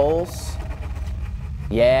these poles?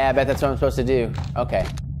 Yeah, I bet that's what I'm supposed to do. Okay.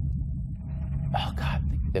 Oh God,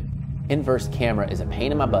 the inverse camera is a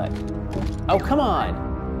pain in my butt. Oh, come on.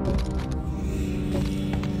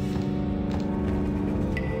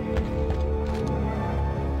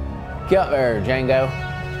 Get up there, Django.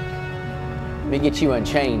 Let me get you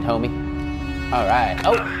unchained, homie. All right.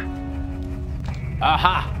 Oh.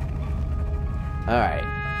 Aha. All right.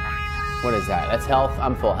 What is that? That's health.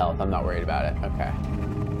 I'm full health. I'm not worried about it. Okay.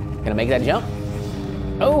 Can I make that jump?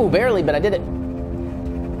 Oh, barely, but I did it.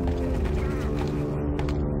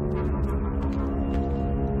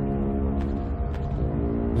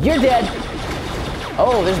 You're dead.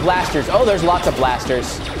 Oh, there's blasters. Oh, there's lots of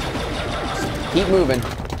blasters. Just keep moving.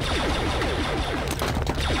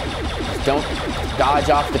 Just don't dodge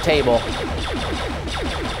off the table.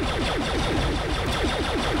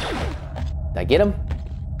 Did I get him?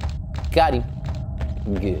 Got him.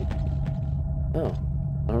 Good. Oh,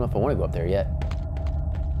 I don't know if I want to go up there yet.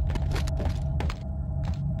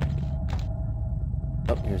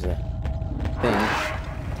 Oh, here's a thing.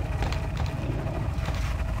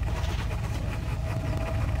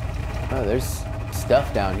 Oh, there's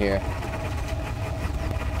stuff down here.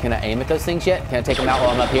 Can I aim at those things yet? Can I take them out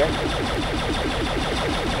while I'm up here?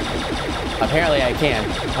 Apparently I can.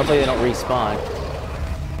 Hopefully they don't respawn.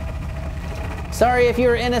 Sorry if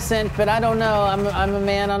you're innocent, but I don't know. I'm a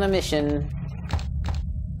man on a mission.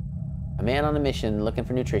 A man on a mission looking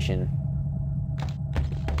for nutrition.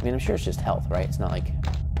 I mean, I'm sure it's just health, right? It's not like...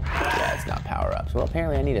 Yeah, it's not power-ups. Well,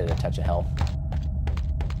 apparently I needed a touch of health.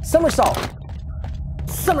 Somersault!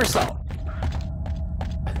 Somersault!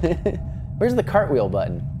 Where's the cartwheel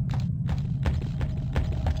button?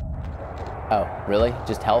 Oh, really?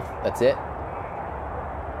 Just health? That's it?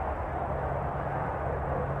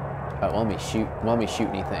 Oh, won't let me shoot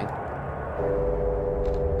anything.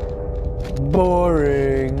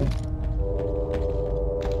 Boring.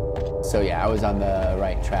 So yeah, I was on the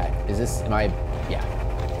right track. Is this, yeah.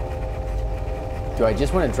 Do I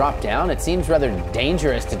just want to drop down? It seems rather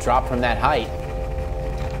dangerous to drop from that height.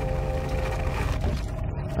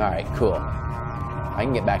 All right, cool. I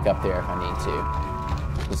can get back up there if I need to.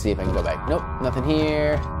 Let's see if I can go back. Nope, nothing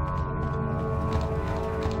here.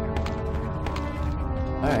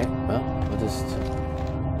 All right, well, we'll just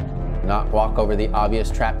not walk over the obvious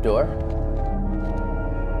trapdoor.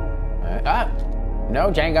 All right, ah, no,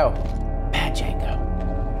 Django. Bad Django.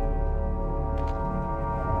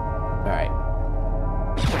 All right.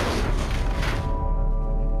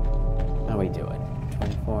 How we doing?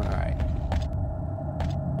 24, all right.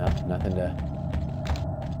 No,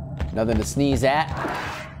 nothing to sneeze at.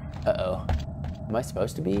 Uh-oh. Am I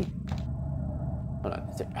supposed to be? Hold on,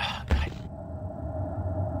 is there, oh, God.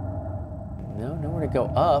 No, nowhere to go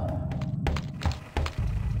up.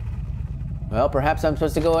 Well, perhaps I'm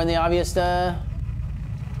supposed to go in the obvious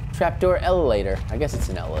trapdoor elevator. I guess it's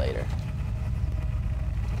an elevator.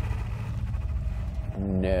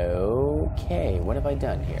 No. Okay, what have I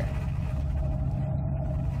done here?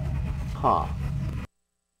 Huh.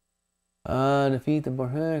 Defeat the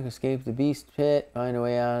Borhek, escape the beast pit, find a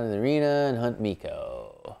way out of the arena, and hunt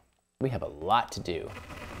Miko. We have a lot to do.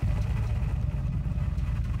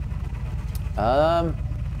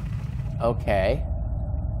 Okay.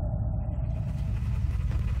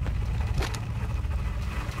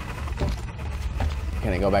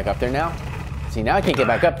 Can I go back up there now? See, now I can't get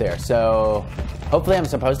back up there, so hopefully I'm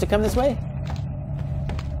supposed to come this way?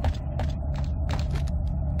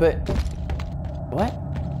 But, what?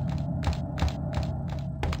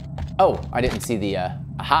 Oh, I didn't see the,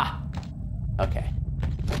 aha! Okay.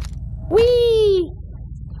 Whee!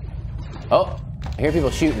 Oh, I hear people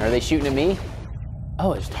shooting. Are they shooting at me?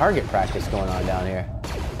 Oh, there's target practice going on down here.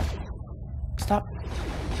 Stop.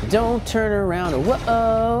 Don't turn around.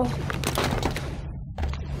 Whoa!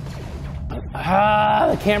 Ah,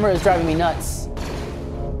 the camera is driving me nuts.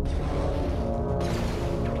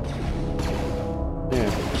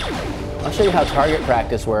 Here. I'll show you how target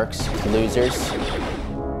practice works, losers.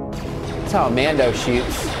 That's how Mando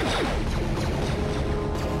shoots.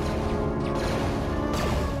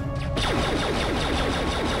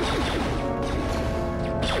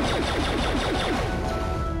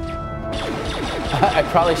 I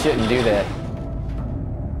probably shouldn't do that.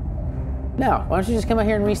 No, why don't you just come out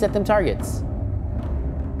here and reset them targets?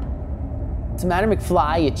 What's the matter,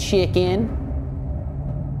 McFly, you chicken?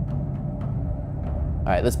 All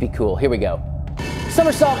right, let's be cool. Here we go.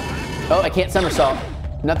 Somersault! Oh, I can't somersault.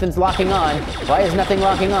 Nothing's locking on. Why is nothing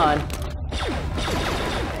locking on?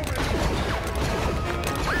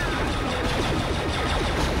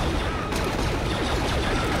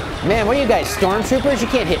 Man, what are you guys, stormtroopers? You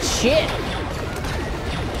can't hit shit.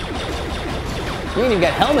 You ain't even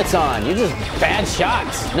got helmets on. You're just bad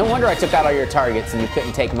shots. No wonder I took out all your targets and you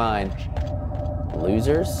couldn't take mine.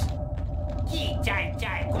 Losers.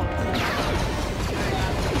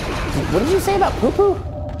 What did you say about poo-poo?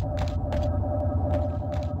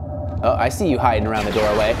 Oh, I see you hiding around the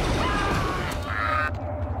doorway.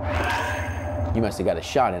 You must have got a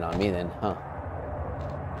shot in on me then, huh?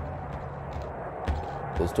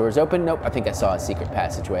 Those doors open? Nope, I think I saw a secret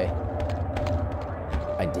passageway.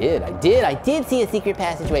 I did see a secret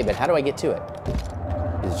passageway, but how do I get to it?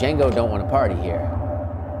 Because Django don't want to party here.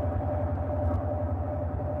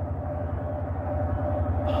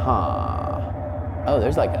 Huh. Oh,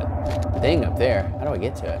 there's like a thing up there. How do I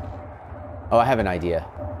get to it? Oh, I have an idea.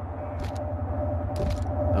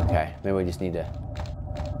 Okay, maybe we just need to...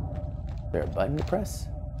 Is there a button to press?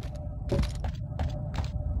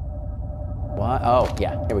 What? Oh,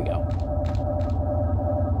 yeah, here we go.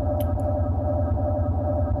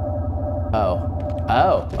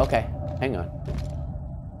 Oh, okay. Hang on.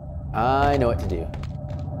 I know what to do.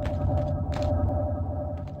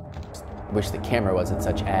 Wish the camera wasn't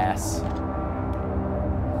such ass.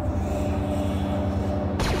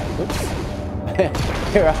 Oops.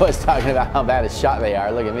 Here I was talking about how bad a shot they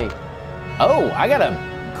are. Look at me. Oh, I got a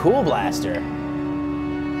cool blaster.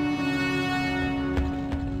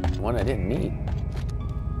 One I didn't need.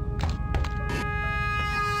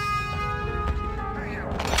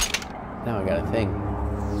 Now I got a thing.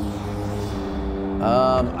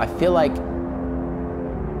 I feel like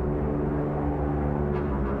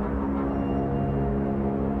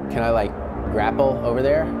can I like grapple over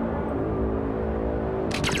there?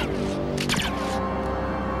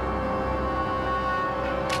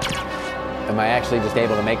 Am I actually just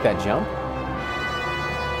able to make that jump?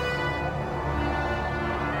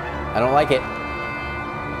 I don't like it.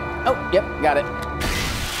 Oh, yep, got it.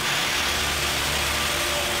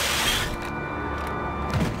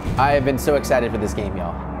 I have been so excited for this game,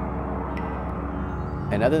 y'all.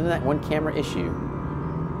 And other than that one camera issue,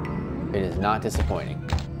 it is not disappointing.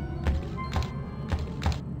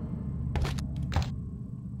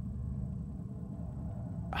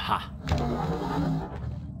 Aha.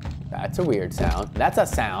 That's a weird sound. That's a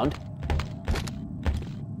sound.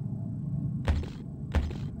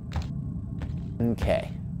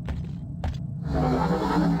 Okay.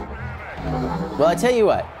 Well, I tell you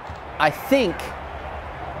what. I think,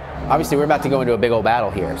 obviously we're about to go into a big old battle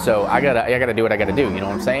here, so I gotta do what I gotta do, you know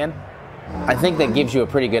what I'm saying? I think that gives you a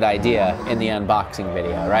pretty good idea in the unboxing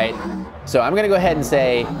video, right? So I'm gonna go ahead and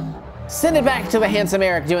say, send it back to the handsome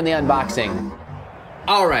Eric doing the unboxing.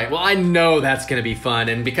 All right, well, I know that's gonna be fun,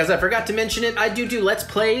 and because I forgot to mention it, I do Let's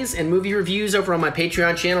Plays and movie reviews over on my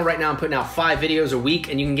Patreon channel. Right now I'm putting out 5 videos a week,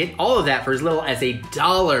 and you can get all of that for as little as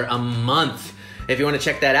 $1 a month. If you want to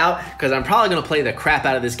check that out, because I'm probably going to play the crap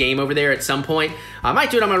out of this game over there at some point. I might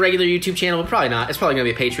do it on my regular YouTube channel, but probably not. It's probably going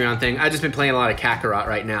to be a Patreon thing. I've just been playing a lot of Kakarot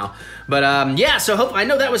right now. But yeah, so I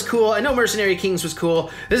know that was cool. I know Mercenary Kings was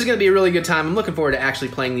cool. This is going to be a really good time. I'm looking forward to actually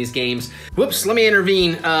playing these games. Whoops, let me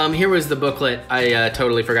intervene. Here was the booklet I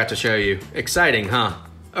totally forgot to show you. Exciting, huh?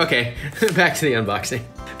 Okay, back to the unboxing.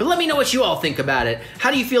 But let me know what you all think about it. How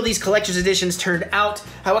do you feel these collector's editions turned out?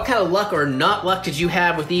 What kind of luck or not luck did you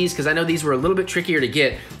have with these? Because I know these were a little bit trickier to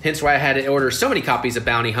get, hence why I had to order so many copies of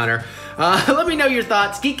Bounty Hunter. Let me know your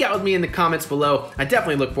thoughts. Geek out with me in the comments below. I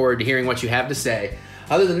definitely look forward to hearing what you have to say.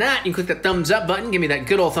 Other than that, you can click that thumbs up button, give me that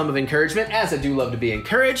good old thumb of encouragement, as I do love to be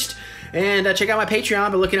encouraged. And check out my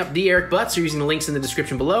Patreon by looking up TheEricButts or using the links in the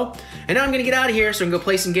description below. And now I'm gonna get out of here so I can go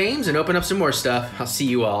play some games and open up some more stuff. I'll see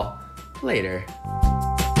you all later.